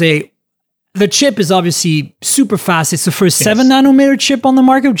that, Jose, the chip is obviously super fast. It's the first 7 nanometer chip on the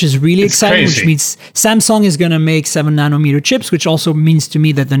market, which is really exciting, crazy. Which means Samsung is going to make 7 nanometer chips, which also means to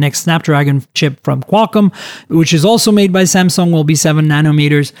me that the next Snapdragon chip from Qualcomm, which is also made by Samsung, will be 7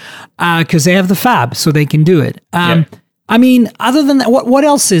 nanometers because they have the fab, so they can do it. I mean, other than that, what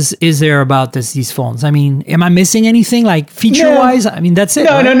else is there about these phones? I mean, am I missing anything like feature-wise? I mean, that's it.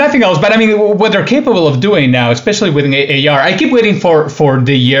 No, right? no, nothing else. But I mean, what they're capable of doing now, especially with AR, I keep waiting for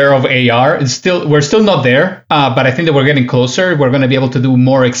the year of AR. We're still not there, but I think that we're getting closer. We're going to be able to do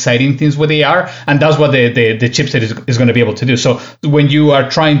more exciting things with AR, and that's what the chipset is going to be able to do. So when you are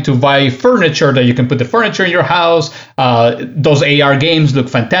trying to buy furniture that you can put the furniture in your house, those AR games look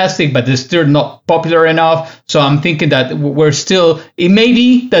fantastic, but they're still not popular enough. So I'm thinking that it may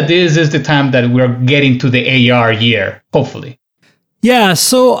be that this is the time that we're getting to the AR year, hopefully. Yeah,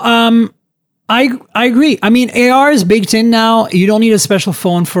 so I agree. I mean, AR is baked in now. You don't need a special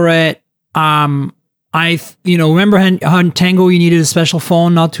phone for it. Remember on Tango, you needed a special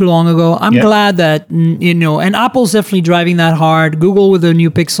phone not too long ago. I'm glad that, and Apple's definitely driving that hard. Google with the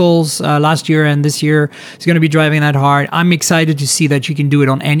new Pixels last year and this year is going to be driving that hard. I'm excited to see that you can do it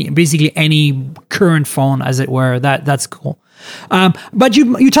on basically any current phone, as it were. That's cool. But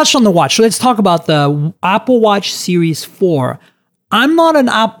you touched on the watch. So let's talk about the Apple Watch Series 4. I'm not an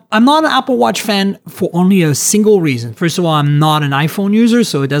Apple Watch fan for only a single reason. First of all, I'm not an iPhone user,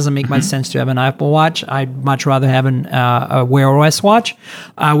 so it doesn't make much sense to have an Apple Watch. I'd much rather have a Wear OS watch,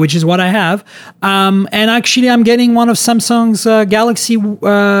 which is what I have. And actually, I'm getting one of Samsung's Galaxy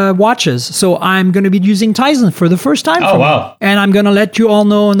watches, so I'm going to be using Tizen for the first time. Oh, wow. And I'm going to let you all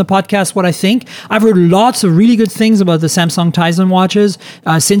know in the podcast what I think. I've heard lots of really good things about the Samsung Tizen watches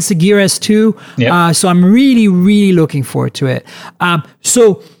since the Gear S2. Yep. So I'm really, really looking forward to it.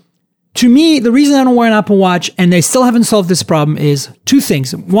 So to me, the reason I don't wear an Apple Watch, and they still haven't solved this problem, is two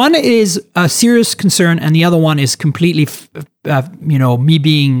things. One is a serious concern, and the other one is completely, me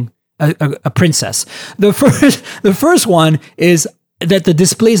being a princess. The first one is that the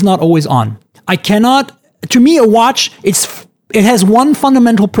display is not always on. I cannot. To me, a watch it has one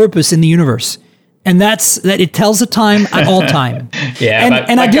fundamental purpose in the universe. And that's that it tells the time at all time. Yeah,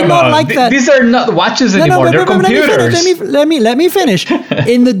 and I did not like that. These are not watches anymore; they're computers. Let me finish.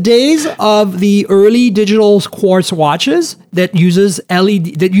 In the days of the early digital quartz watches that used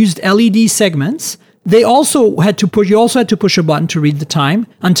LED segments, they also had to push. You also had to push a button to read the time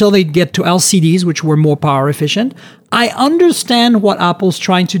until they get to LCDs, which were more power efficient. I understand what Apple's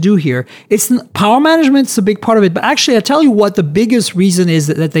trying to do here. Power management's a big part of it, but actually, I tell you what the biggest reason is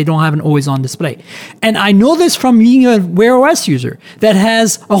that they don't have an always-on display. And I know this from being a Wear OS user that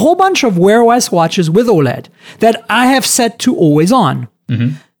has a whole bunch of Wear OS watches with OLED that I have set to always-on.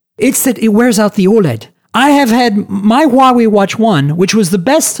 Mm-hmm. It's that it wears out the OLED. I have had my Huawei Watch 1, which was the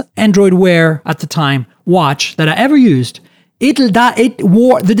best Android Wear at the time watch that I ever used.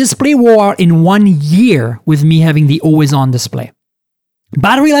 The display wore out in 1 year with me having the always-on display.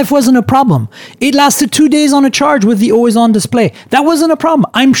 Battery life wasn't a problem. It lasted 2 days on a charge with the always-on display. That wasn't a problem.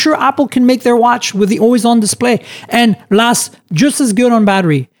 I'm sure Apple can make their watch with the always-on display and last just as good on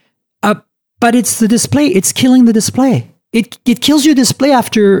battery. But it's the display. It's killing the display. It kills your display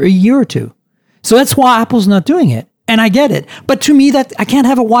after a year or two. So that's why Apple's not doing it. And I get it. But to me, that I can't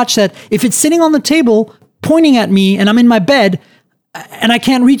have a watch that if it's sitting on the table pointing at me and I'm in my bed and I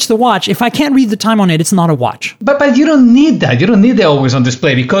can't reach the watch, if I can't read the time on it, it's not a watch. But you don't need that. You don't need the always on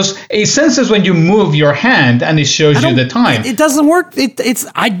display because it senses when you move your hand and it shows you the time. It doesn't work. It's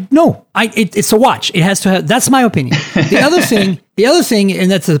a watch. It has to have. That's my opinion. The other thing,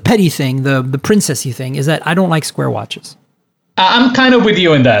 and that's a petty thing, the princessy thing, is that I don't like square watches. I'm kind of with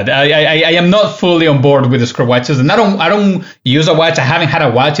you in that. I am not fully on board with the square watches, and I don't use a watch. I haven't had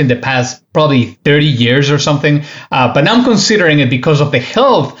a watch in the past probably 30 years or something. But now I'm considering it because of the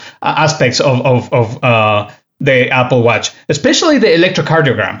health aspects of the Apple Watch, especially the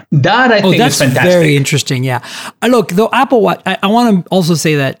electrocardiogram. That I think is fantastic. That's very interesting. Yeah. Look, the Apple Watch, I want to also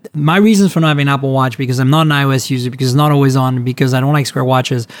say that my reasons for not having an Apple Watch, because I'm not an iOS user, because it's not always on, because I don't like square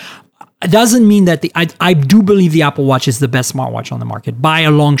watches, it doesn't mean that I do believe the Apple Watch is the best smartwatch on the market by a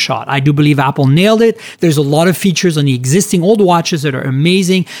long shot. I do believe Apple nailed it. There's a lot of features on the existing old watches that are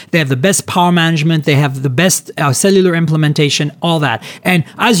amazing. They have the best power management. They have the best cellular implementation, all that. And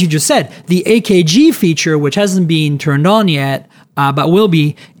as you just said, the AKG feature, which hasn't been turned on yet, but will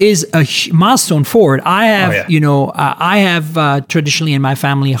be, is a milestone forward. I have, traditionally in my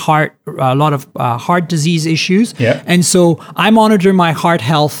family a lot of heart disease issues, and so I monitor my heart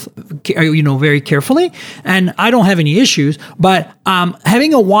health, very carefully, and I don't have any issues. But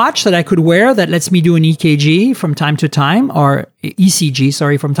having a watch that I could wear that lets me do an EKG from time to time, or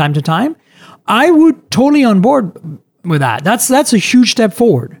ECG, from time to time, I would totally on board with that. That's a huge step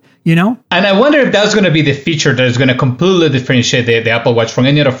forward. And I wonder if that's going to be the feature that is going to completely differentiate the Apple Watch from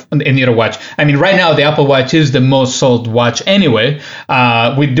any other watch. I mean, right now, the Apple Watch is the most sold watch anyway.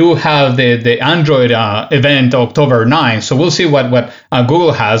 We do have the Android event October 9, so we'll see what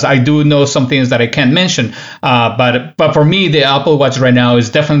Google has. I do know some things that I can't mention, but for me, the Apple Watch right now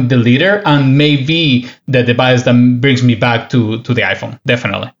is definitely the leader and maybe the device that brings me back to the iPhone,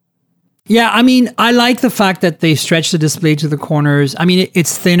 definitely. Yeah, I mean, I like the fact that they stretch the display to the corners. I mean,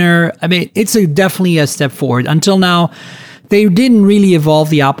 it's thinner. I mean, it's definitely a step forward. Until now, they didn't really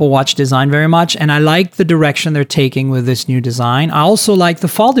evolve the Apple Watch design very much, and I like the direction they're taking with this new design. I also like the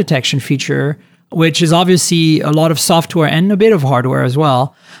fall detection feature, which is obviously a lot of software and a bit of hardware as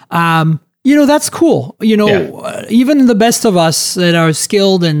well. That's cool. Even the best of us that are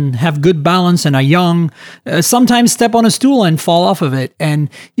skilled and have good balance and are young, sometimes step on a stool and fall off of it. And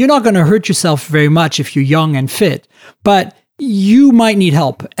you're not going to hurt yourself very much if you're young and fit, but you might need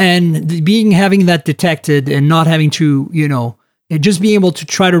help. And having that detected and not having to, just being able to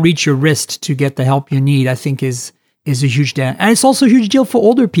try to reach your wrist to get the help you need, I think is a huge deal. And it's also a huge deal for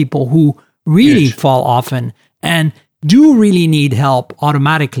older people who really fall often and do really need help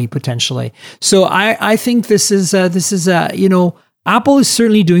automatically, potentially. So I think this is Apple is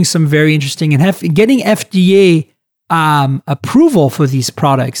certainly doing some very interesting, and getting FDA approval for these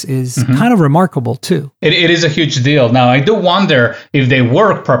products is kind of remarkable too. It is a huge deal. Now, I do wonder if they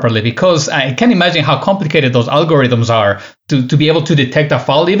work properly, because I can't imagine how complicated those algorithms are to be able to detect a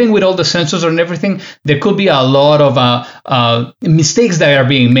fault. Even with all the sensors and everything, there could be a lot of mistakes that are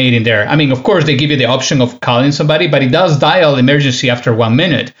being made in there. I mean, of course, they give you the option of calling somebody, but it does dial emergency after 1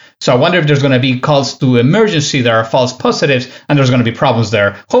 minute. So I wonder if there's going to be calls to emergency that are false positives, and there's going to be problems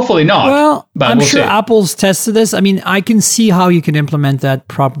there. Hopefully not. Well, but I'm we'll sure see. Apple's tested this. I mean, I can see how you can implement that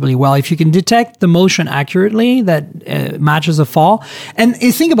probably well. If you can detect the motion accurately that matches a fall. And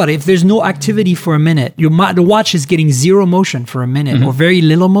think about it. If there's no activity for a minute, the watch is getting zero motion for a minute or very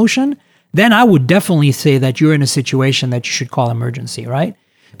little motion, then I would definitely say that you're in a situation that you should call emergency, right?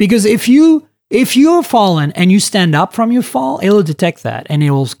 Because if you're fallen and you stand up from your fall, it'll detect that and it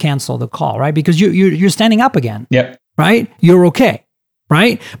will cancel the call, right? Because you're standing up again. Yep. Right? You're okay,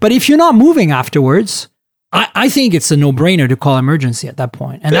 right? But if you're not moving afterwards, I think it's a no-brainer to call emergency at that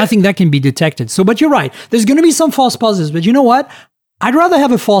point. And I think that can be detected. So, but you're right. There's going to be some false positives, but you know what? I'd rather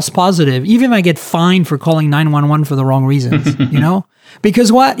have a false positive, even if I get fined for calling 911 for the wrong reasons,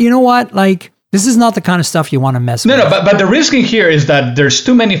 Because like, this is not the kind of stuff you want to mess with. No, but the risk in here is that there's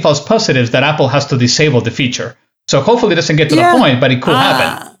too many false positives that Apple has to disable the feature. So hopefully it doesn't get to the point, but it could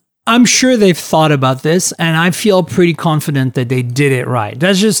happen. I'm sure they've thought about this, and I feel pretty confident that they did it right.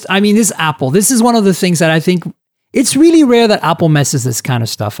 This is Apple. This is one of the things that I think it's really rare that Apple messes this kind of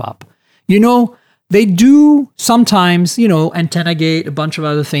stuff up. They do sometimes, Antenna Gate, a bunch of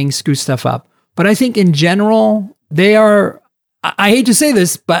other things screw stuff up. But I think in general, they are, I hate to say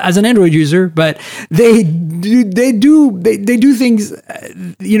this, but as an Android user, but they do things,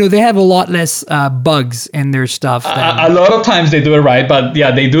 they have a lot less bugs in their stuff. A lot of times they do it right, but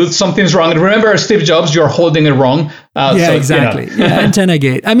yeah, they do some things wrong. Remember Steve Jobs, you're holding it wrong. Exactly. Antenna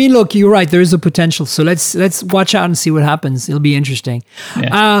Gate. I mean, look, you're right. There is a potential. So let's watch out and see what happens. It'll be interesting.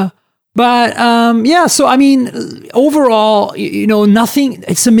 Yeah. So I mean, overall, nothing.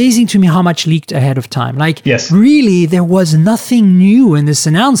 It's amazing to me how much leaked ahead of time. Like, really, there was nothing new in this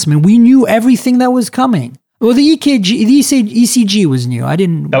announcement. We knew everything that was coming. Well, the ECG was new. I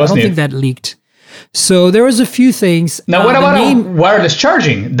don't think that leaked. So there was a few things. Now, what about wireless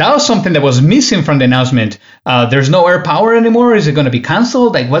charging? That was something that was missing from the announcement. There's no AirPower anymore. Is it going to be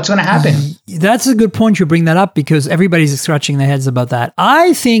canceled? Like, what's going to happen? That's a good point you bring that up, because everybody's scratching their heads about that.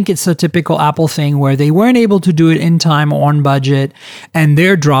 I think it's a typical Apple thing where they weren't able to do it in time or on budget, and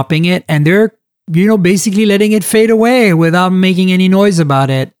they're dropping it, and they're basically letting it fade away without making any noise about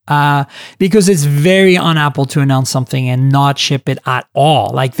it, because it's very un-Apple to announce something and not ship it at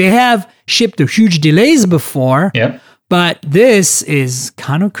all. Like, they have shipped huge delays before, but this is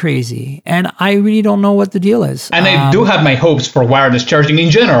kind of crazy, and I really don't know what the deal is. And I do have my hopes for wireless charging in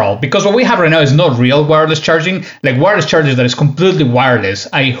general, because what we have right now is not real wireless charging, like wireless chargers that is completely wireless.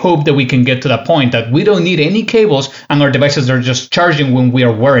 I hope that we can get to that point that we don't need any cables and our devices are just charging when we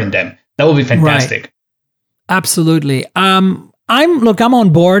are wearing them. That would be fantastic. Right. Absolutely. I'm on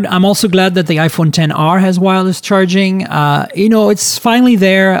board. I'm also glad that the iPhone XR has wireless charging. It's finally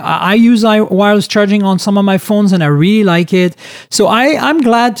there. I use wireless charging on some of my phones, and I really like it. So I'm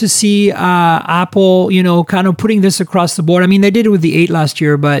glad to see Apple, kind of putting this across the board. I mean, they did it with the 8 last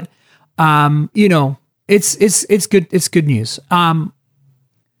year, but it's good. It's good news.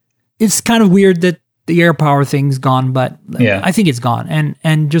 It's kind of weird that the AirPower thing's gone, but I think it's gone, and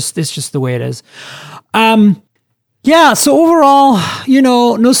it's just the way it is. So overall,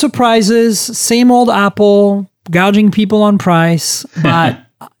 no surprises, same old Apple, gouging people on price. But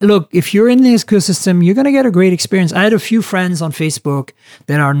look, if you're in the ecosystem, you're going to get a great experience. I had a few friends on Facebook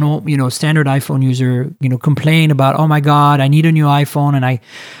that are standard iPhone user, complain about, oh my God, I need a new iPhone,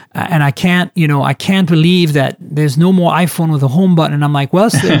 and I can't believe that there's no more iPhone with a home button. And I'm like, well,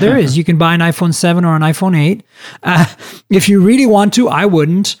 there is. You can buy an iPhone 7 or an iPhone 8. If you really want to, I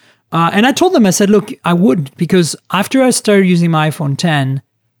wouldn't. And I told them, I said, look, I would, because after I started using my iPhone 10,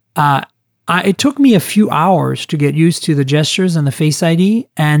 it took me a few hours to get used to the gestures and the Face ID.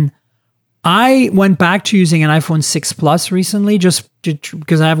 And I went back to using an iPhone 6 Plus recently, just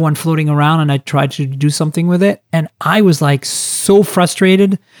because I have one floating around, and I tried to do something with it. And I was like so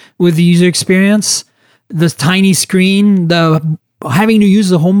frustrated with the user experience, the tiny screen, the having to use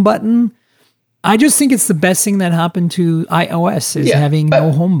the home button. I just think it's the best thing that happened to iOS is having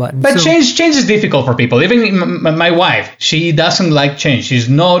no home button. But change is difficult for people. Even my wife, she doesn't like change. She's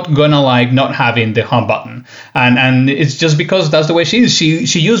not gonna like not having the home button, and it's just because that's the way she is.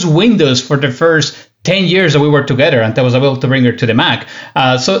 She used Windows for the first 10 years that we were together, and I was able to bring her to the Mac.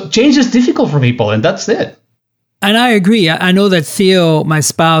 So change is difficult for people, and that's it. And I agree. I know that Theo, my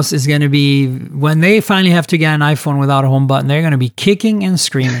spouse, is going to be, when they finally have to get an iPhone without a home button, they're going to be kicking and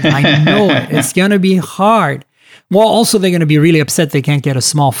screaming. I know it. It's going to be hard. Well, also, they're going to be really upset they can't get a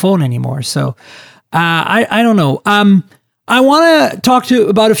small phone anymore. So I don't know. I want to talk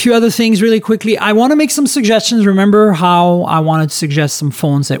about a few other things really quickly. I want to make some suggestions. Remember how I wanted to suggest some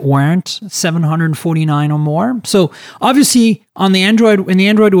phones that weren't $749 or more? So obviously, in the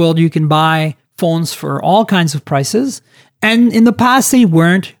Android world, you can buy phones for all kinds of prices. And in the past, they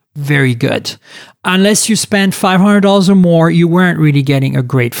weren't very good. Unless you spent $500 or more, you weren't really getting a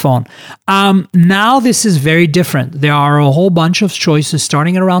great phone. Now this is very different. There are a whole bunch of choices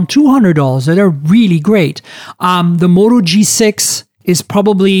starting at around $200 that are really great. The Moto G6 is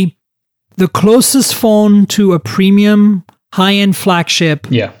probably the closest phone to a premium high-end flagship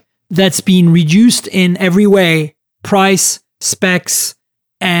that's been reduced in every way, price, specs,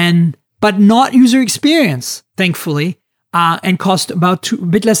 but not user experience, thankfully. And cost about a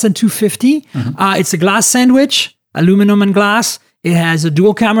bit less than $250. It's a glass sandwich, aluminum and glass. It has a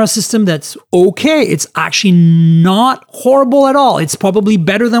dual camera system that's okay. It's actually not horrible at all. It's probably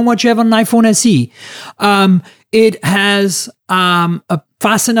better than what you have on an iPhone SE. It has a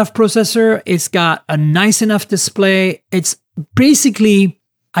fast enough processor. It's got a nice enough display. It's basically,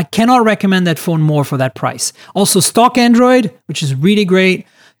 I cannot recommend that phone more for that price. Also, stock Android, which is really great.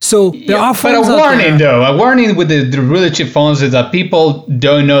 So there are phones but a warning with the really cheap phones is that people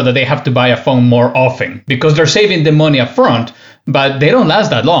don't know that they have to buy a phone more often because they're saving the money up front, but they don't last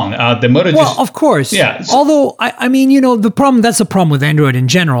that long. The Moto of course. Yeah. Although, that's a problem with Android in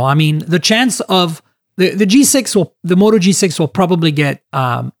general. I mean, the chance of the G6 the Moto G6 will probably get,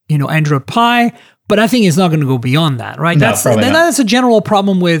 Android Pie, but I think it's not going to go beyond that, right? No, that's a general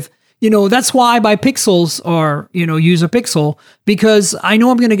problem with, that's why I buy Pixels or, use a Pixel, because I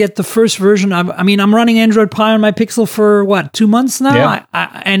know I'm going to get the first version. I'm running Android Pie on my Pixel for 2 months now.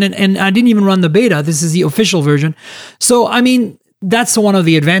 Yeah. And I didn't even run the beta. This is the official version. So, that's one of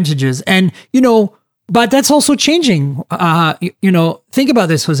the advantages. And, but that's also changing. Think about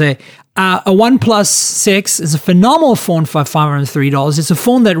this, Jose. A OnePlus 6 is a phenomenal phone for $503. It's a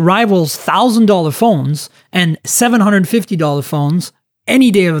phone that rivals $1,000 phones and $750 phones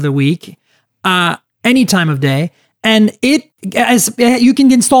any day of the week, any time of day, and you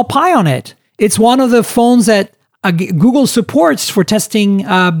can install Pi on it. It's one of the phones that Google supports for testing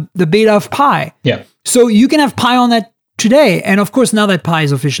the beta of Pi. Yeah. So you can have Pi on that today, and of course, now that Pi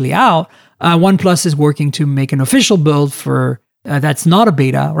is officially out, OnePlus is working to make an official build for that's not a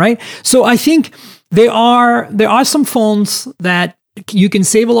beta, right? So I think there are some phones that you can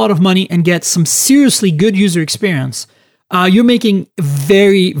save a lot of money and get some seriously good user experience. You're making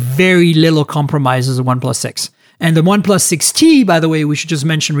very, very little compromises with OnePlus 6. And the OnePlus 6T, by the way, we should just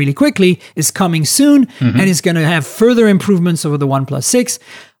mention really quickly, is coming soon and is going to have further improvements over the OnePlus 6.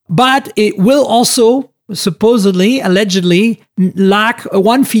 But it will also, allegedly, lack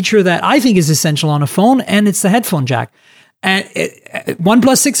one feature that I think is essential on a phone, and it's the headphone jack. And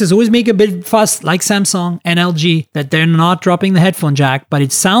OnePlus 6 has always made a big fuss, like Samsung and LG, that they're not dropping the headphone jack, but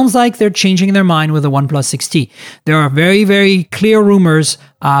it sounds like they're changing their mind with the OnePlus 6T. There are very, very clear rumors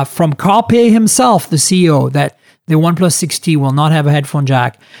from Carl Pei himself, the CEO, that the OnePlus 6T will not have a headphone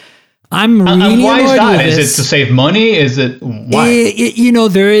jack. I'm really why annoyed is that? with this. Is it to save money? Is it why?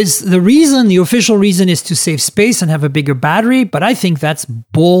 There is the official reason is to save space and have a bigger battery, but I think that's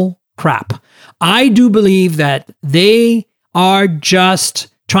bull crap. I do believe that they are just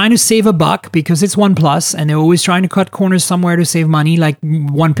trying to save a buck because it's OnePlus and they're always trying to cut corners somewhere to save money. Like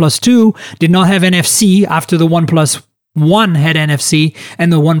OnePlus 2 did not have NFC after the OnePlus 1 had NFC,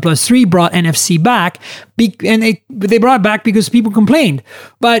 and the OnePlus 3 brought NFC back, and they brought it back because people complained.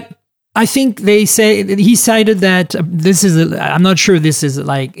 But I think he cited that I'm not sure this is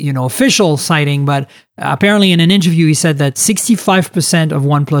official citing, but apparently in an interview he said that 65% of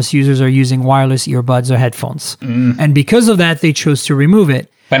OnePlus users are using wireless earbuds or headphones. And because of that, they chose to remove it.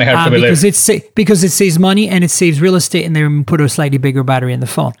 Because it saves money and it saves real estate, and they put a slightly bigger battery in the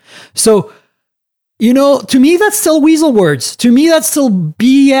phone. So, to me, that's still weasel words. To me, that's still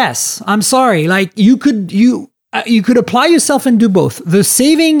BS. I'm sorry. Like you could apply yourself and do both. The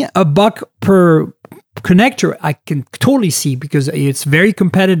saving a buck per connector, I can totally see because it's very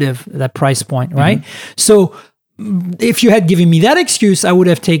competitive, that price point, right? So if you had given me that excuse, I would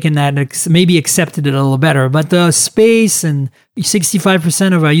have taken that, maybe accepted it a little better. But the space and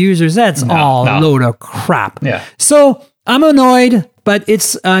 65% of our users, that's all a load of crap. Yeah. So I'm annoyed, but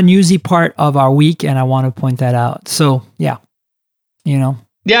it's a newsy part of our week, and I want to point that out. So, yeah,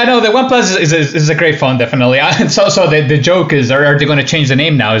 Yeah, no, the OnePlus is a great phone, definitely. So the joke is, are they going to change the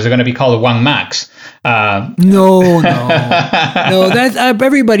name now? Is it going to be called One Max? No. That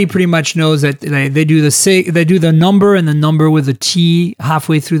everybody pretty much knows that they do the number and the number with a T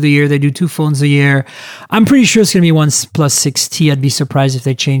halfway through the year. They do 2 phones a year. I'm pretty sure it's going to be OnePlus 6T. I'd be surprised if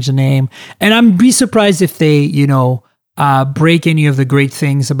they change the name, and I'd be surprised if they, break any of the great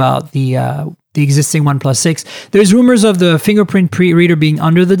things about the existing OnePlus 6. There's rumors of the fingerprint reader being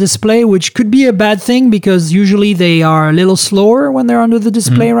under the display, which could be a bad thing because usually they are a little slower when they're under the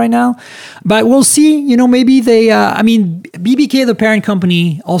display right now. But we'll see. Maybe they, BBK, the parent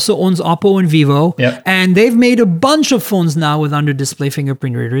company, also owns Oppo and Vivo. Yep. And they've made a bunch of phones now with under display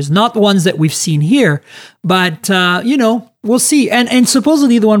fingerprint readers. Not ones that we've seen here, but, we'll see. And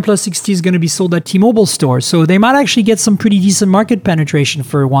supposedly the OnePlus 6T is going to be sold at T-Mobile stores. So they might actually get some pretty decent market penetration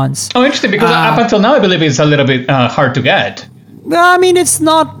for once. Oh, interesting, because up until now, I believe it's a little bit hard to get. I mean, it's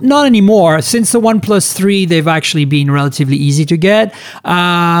not anymore. Since the OnePlus 3, they've actually been relatively easy to get.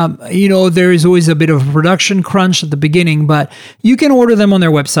 There is always a bit of a production crunch at the beginning, but you can order them on their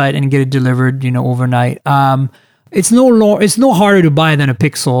website and get it delivered, overnight. It's no harder to buy than a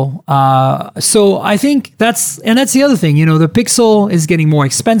Pixel. So I think that's the other thing. The Pixel is getting more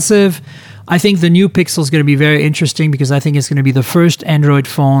expensive. I think the new Pixel is going to be very interesting because I think it's going to be the first Android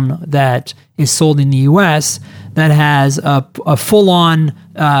phone that is sold in the US that has a full-on,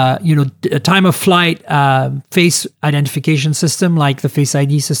 time of flight face identification system like the Face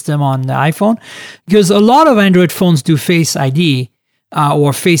ID system on the iPhone. Because a lot of Android phones do Face ID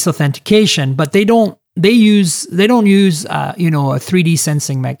or face authentication, but they don't use a 3D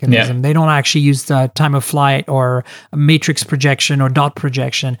sensing mechanism. Yeah. They don't actually use the time of flight or a matrix projection or dot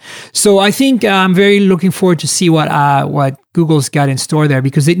projection. So I think I'm very looking forward to see what Google's got in store there,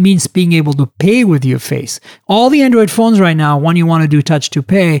 because it means being able to pay with your face. All the Android phones right now, when you want to do touch to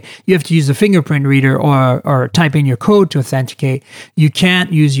pay, you have to use a fingerprint reader or type in your code to authenticate. You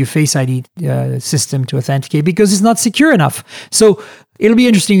can't use your Face ID system to authenticate because it's not secure enough. So it'll be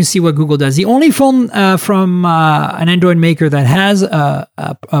interesting to see what Google does. The only phone from an Android maker that has like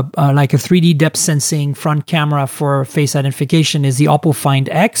a 3D depth sensing front camera for face identification is the Oppo Find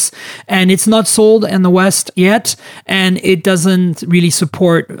X, and it's not sold in the West yet, and it doesn't really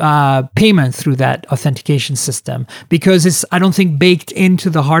support payment through that authentication system because it's, I don't think, baked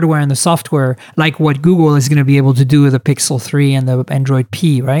into the hardware and the software like what Google is going to be able to do with the Pixel 3 and the Android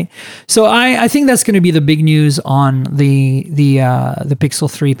P, right? So I think that's going to be the big news on the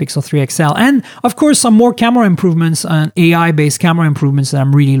Pixel 3, Pixel 3 XL, and of course some more camera improvements, AI-based camera improvements that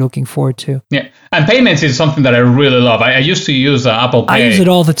I'm really looking forward to. Yeah, and payments is something that I really love. I used to use Apple Pay. I use it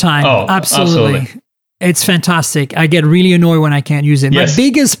all the time. Oh, absolutely. It's fantastic. I get really annoyed when I can't use it. Yes. My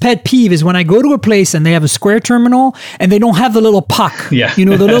biggest pet peeve is when I go to a place and they have a Square terminal and they don't have the little puck, Yeah. the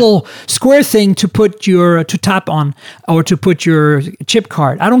little square thing to tap on or to put your chip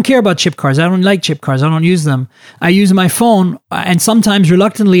card. I don't care about chip cards. I don't like chip cards. I don't use them. I use my phone, and sometimes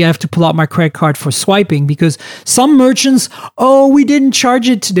reluctantly I have to pull out my credit card for swiping because some merchants, we didn't charge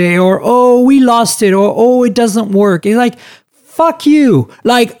it today, or we lost it, or it doesn't work. It's like, fuck you.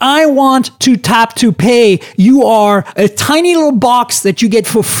 Like, I want to tap to pay. You are a tiny little box that you get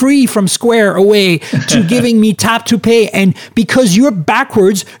for free from Square away to giving me tap to pay. And because you're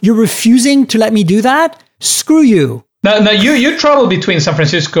backwards, you're refusing to let me do that? Screw you. Now you travel between San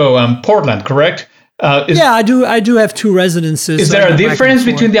Francisco and Portland, correct? Yeah, I do have 2 residences. Is there a difference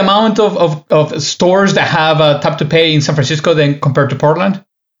between the amount of stores that have tap to pay in San Francisco than compared to Portland?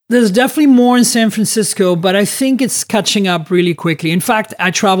 There's definitely more in San Francisco, but I think it's catching up really quickly. In fact, I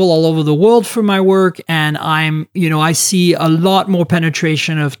travel all over the world for my work, and I see a lot more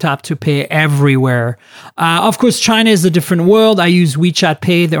penetration of tap to pay everywhere. Of course, China is a different world. I use WeChat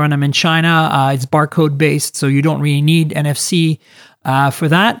Pay there when I'm in China. It's barcode based, so you don't really need NFC for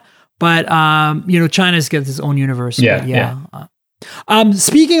that. But China's got its own universe. Yeah.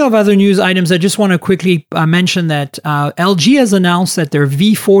 Speaking of other news items, I just want to quickly mention that LG has announced that their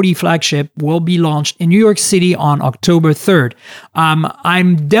V40 flagship will be launched in New York City on October 3rd.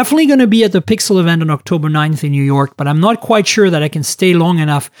 I'm definitely going to be at the Pixel event on October 9th in New York, but I'm not quite sure that I can stay long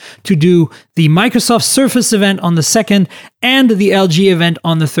enough to do the Microsoft Surface event on the 2nd and the LG event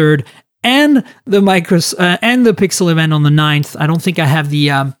on the 3rd and the Pixel event on the 9th. I don't think I have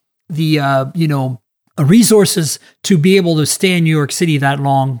the resources to be able to stay in New York City that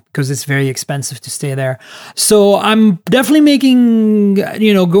long because it's very expensive to stay there. So I'm definitely going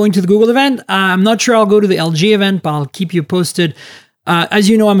to the Google event. I'm not sure I'll go to the LG event, but I'll keep you posted. As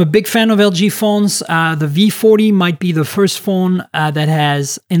you know, I'm a big fan of LG phones. The V40 might be the first phone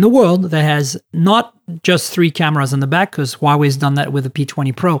in the world that has not just 3 cameras on the back, because Huawei's done that with the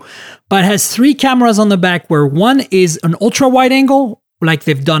P20 Pro, but has 3 cameras on the back where one is an ultra wide angle, like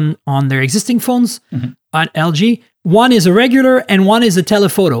they've done on their existing phones at LG. One is a regular and one is a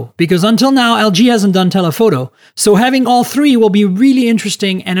telephoto, because until now, LG hasn't done telephoto. So having all three will be really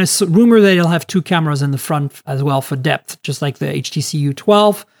interesting. And it's a rumor that it'll have two cameras in the front as well for depth, just like the HTC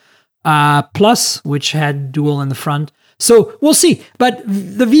U12 Plus, which had dual in the front. So we'll see. But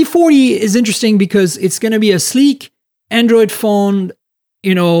the V40 is interesting because it's going to be a sleek Android phone,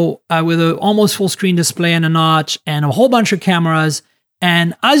 with an almost full screen display and a notch and a whole bunch of cameras.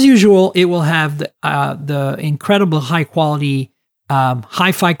 And as usual, it will have the incredible high quality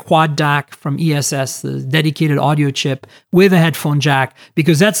hi-fi quad DAC from ESS, the dedicated audio chip with a headphone jack,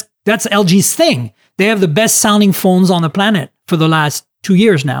 because that's LG's thing. They have the best sounding phones on the planet for the last 2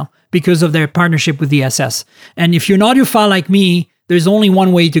 years now because of their partnership with ESS. And if you're an audiophile like me, there's only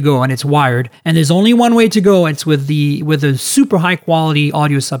one way to go, and it's wired. And there's only one way to go, and it's with a super high quality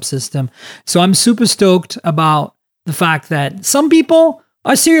audio subsystem. So I'm super stoked about the fact that some people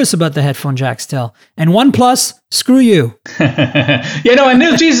are serious about the headphone jack still. And OnePlus, screw you. And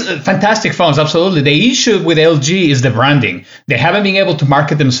LG's fantastic phones, absolutely. The issue with LG is the branding. They haven't been able to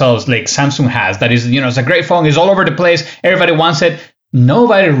market themselves like Samsung has. That is, it's a great phone. It's all over the place. Everybody wants it.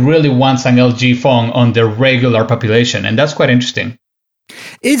 Nobody really wants an LG phone on the regular population. And that's quite interesting.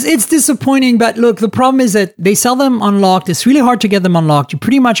 It's disappointing, but look, the problem is that they sell them unlocked. It's really hard to get them unlocked. You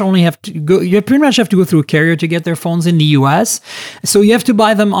pretty much have to go through a carrier to get their phones in the US. So you have to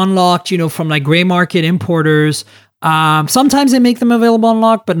buy them unlocked, from like gray market importers. Sometimes they make them available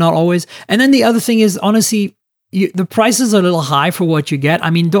unlocked, but not always. And then the other thing is, honestly, the prices are a little high for what you get.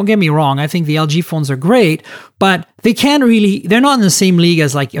 I mean, don't get me wrong. I think the LG phones are great, but they're not in the same league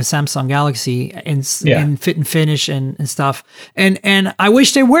as like a Samsung Galaxy in fit and finish and stuff. And I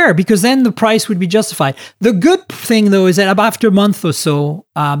wish they were, because then the price would be justified. The good thing though is that after a month or so,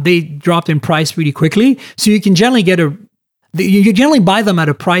 they dropped in price really quickly. So you can generally you generally buy them at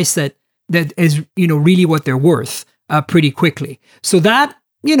a price that is, really what they're worth pretty quickly. So that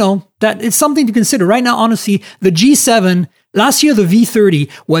is something to consider. Right now, honestly, the G7, last year, the V30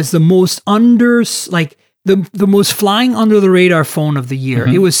 was the most the most flying under the radar phone of the year.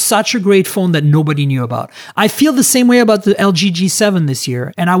 It was such a great phone that nobody knew about. I feel the same way about the LG G7 this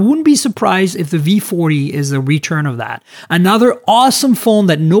year, and I wouldn't be surprised if the V40 is a return of that. Another awesome phone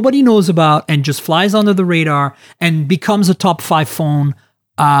that nobody knows about and just flies under the radar and becomes a top 5 phone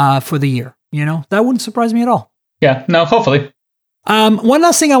for the year. That wouldn't surprise me at all. Yeah, no, hopefully. One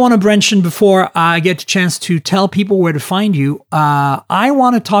last thing I want to mention before I get a chance to tell people where to find you. I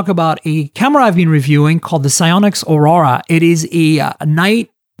want to talk about a camera I've been reviewing called the Sionix Aurora. It is a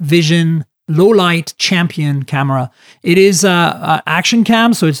night vision, low light champion camera. It is a action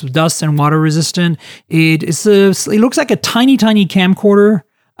cam, so it's dust and water resistant. It looks like a tiny camcorder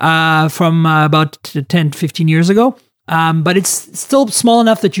from about 10, 15 years ago. But it's still small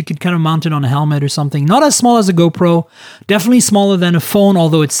enough that you could kind of mount it on a helmet or something. Not as small as a GoPro, definitely smaller than a phone,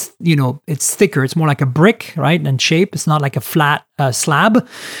 although it's thicker. It's more like a brick, right? And shape. It's not like a flat slab.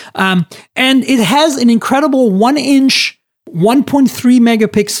 And it has an incredible 1-inch, 1.3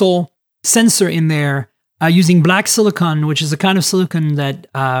 megapixel sensor in there using black silicon, which is a kind of silicon that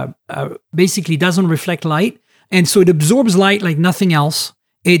basically doesn't reflect light. And so it absorbs light like nothing else.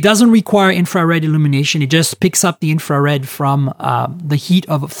 It doesn't require infrared illumination. It just picks up the infrared from the heat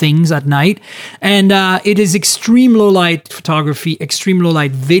of things at night. And it is extreme low light photography, extreme low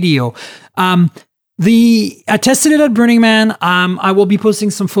light video. I tested it at Burning Man. I will be posting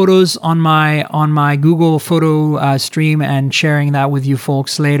some photos on my Google photo stream and sharing that with you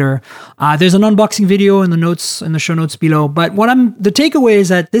folks later. There's an unboxing video in the show notes below. But the takeaway is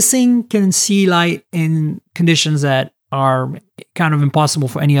that this thing can see light in conditions that are kind of impossible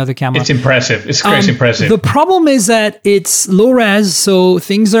for any other camera. It's impressive. It's crazy impressive. The problem is that it's low res, so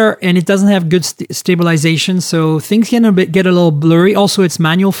and it doesn't have good stabilization, so things can get a little blurry. Also, it's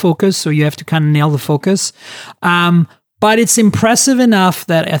manual focus, so you have to kind of nail the focus. But it's impressive enough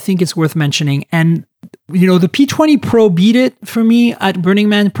that I think it's worth mentioning. And the P20 Pro beat it for me at Burning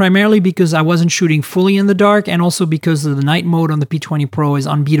Man, primarily because I wasn't shooting fully in the dark, and also because of the night mode on the P20 Pro is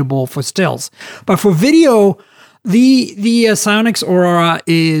unbeatable for stills. But for video, the Sionix Aurora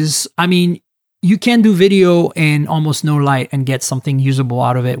is, you can do video in almost no light and get something usable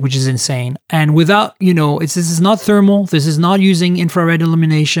out of it, which is insane. And without, this is not thermal. This is not using infrared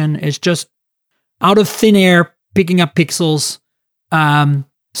illumination. It's just out of thin air, picking up pixels.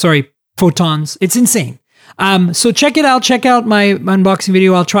 Photons. It's insane. So check it out. Check out my unboxing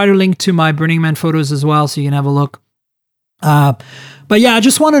video. I'll try to link to my Burning Man photos as well, so you can have a look. But yeah, I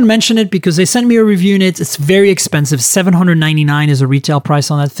just wanted to mention it because they sent me a review in it. It's very expensive. $799 is a retail price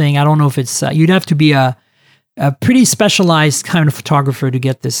on that thing. I don't know if it's, you'd have to be a a pretty specialized kind of photographer to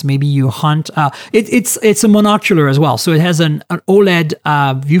get this. Maybe you hunt. It's a monocular as well, so it has an OLED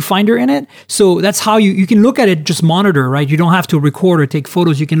viewfinder in it. So that's how you can look at it, just monitor, right? You don't have to record or take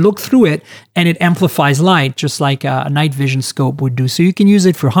photos. You can look through it, and it amplifies light, just like a night vision scope would do. So you can use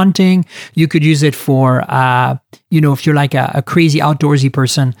it for hunting. You could use it for if you're like a crazy outdoorsy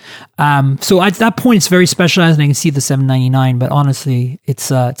person. So at that point, it's very specialized, and I can see the $799. But honestly,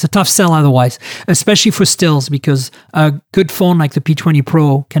 it's a tough sell otherwise, especially for stills, because a good phone like the P20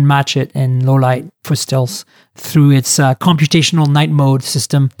 Pro can match it in low light for stills through its computational night mode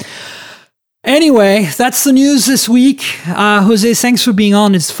system. Anyway, that's the news this week. Jose, thanks for being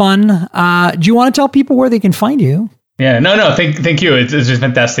on. It's fun. Do you want to tell people where they can find you? Yeah, no, thank you. It's just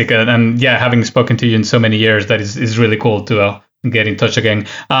fantastic. And yeah, having spoken to you in so many years, that is really cool to get in touch again.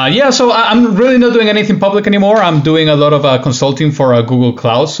 So I'm really not doing anything public anymore. I'm doing a lot of consulting for Google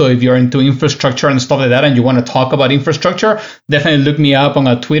Cloud. So if you're into infrastructure and stuff like that, and you want to talk about infrastructure, definitely look me up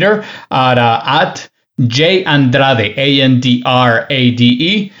on Twitter at J Andrade,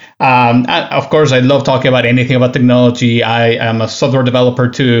 Andrade. Of course, I love talking about anything about technology. I am a software developer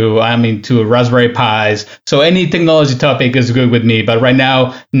too. I'm into Raspberry Pis. So any technology topic is good with me. But right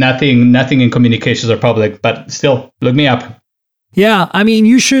now, nothing in communications or public. But still, look me up. Yeah, I mean,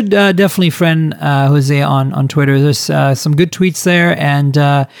 you should definitely friend Jose on Twitter. There's some good tweets there, and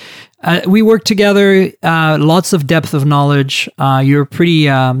we work together. Lots of depth of knowledge. You're pretty.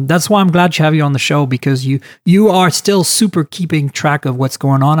 That's why I'm glad to have you on the show, because you are still super keeping track of what's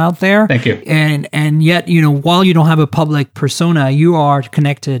going on out there. Thank you. And yet, while you don't have a public persona, you are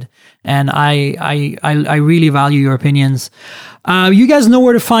connected, and I really value your opinions. You guys know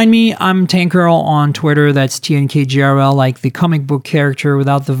where to find me. I'm Tankgirl on Twitter. That's TNKGRL, like the comic book character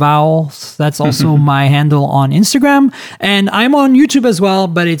without the vowels. That's also my handle on Instagram. And I'm on YouTube as well,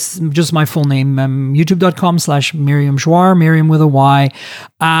 but it's just my full name. YouTube.com/Miriam Jouar, Miriam with a Y.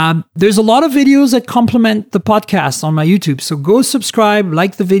 There's a lot of videos that complement the podcast on my YouTube. So go subscribe,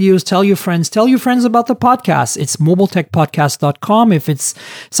 like the videos, tell your friends about the podcast. It's mobiletechpodcast.com. If it's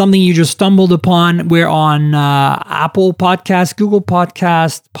something you just stumbled upon, we're on Apple Podcasts, Google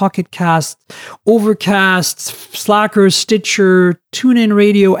Podcasts, Pocket Cast, Overcast, Slacker, Stitcher, TuneIn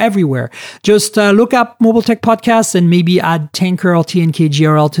Radio, everywhere. Just look up Mobile Tech Podcast and maybe add Tankgirl,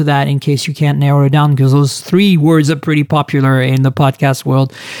 TNKGRL to that in case you can't narrow it down, because those three words are pretty popular in the podcast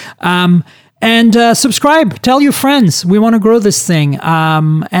world. And subscribe, tell your friends. We want to grow this thing.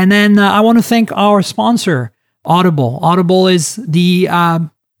 And then I want to thank our sponsor, Audible. Audible is the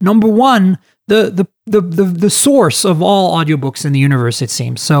number one, the source of all audiobooks in the universe, it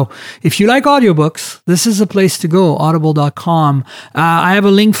seems. So if you like audiobooks, this is a place to go, audible.com. I have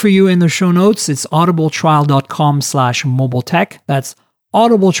a link for you in the show notes. It's audibletrial.com/mobiletech. That's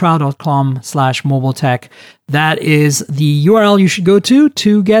audibletrial.com/mobiletech. That is the URL you should go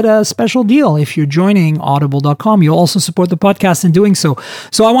to get a special deal. If you're joining audible.com, you'll also support the podcast in doing so.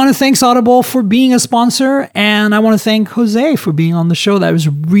 So I want to thank Audible for being a sponsor, and I want to thank Jose for being on the show. That was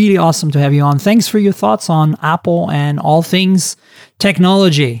really awesome to have you on. Thanks for your thoughts on Apple and all things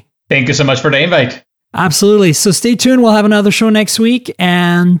technology. Thank you so much for the invite. Absolutely. So stay tuned. We'll have another show next week,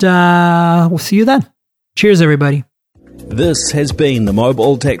 and we'll see you then. Cheers, everybody. This has been the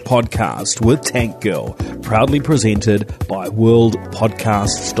Mobile Tech Podcast with Tankgirl, proudly presented by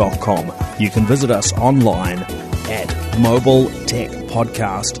worldpodcasts.com. You can visit us online at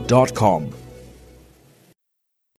mobiletechpodcast.com.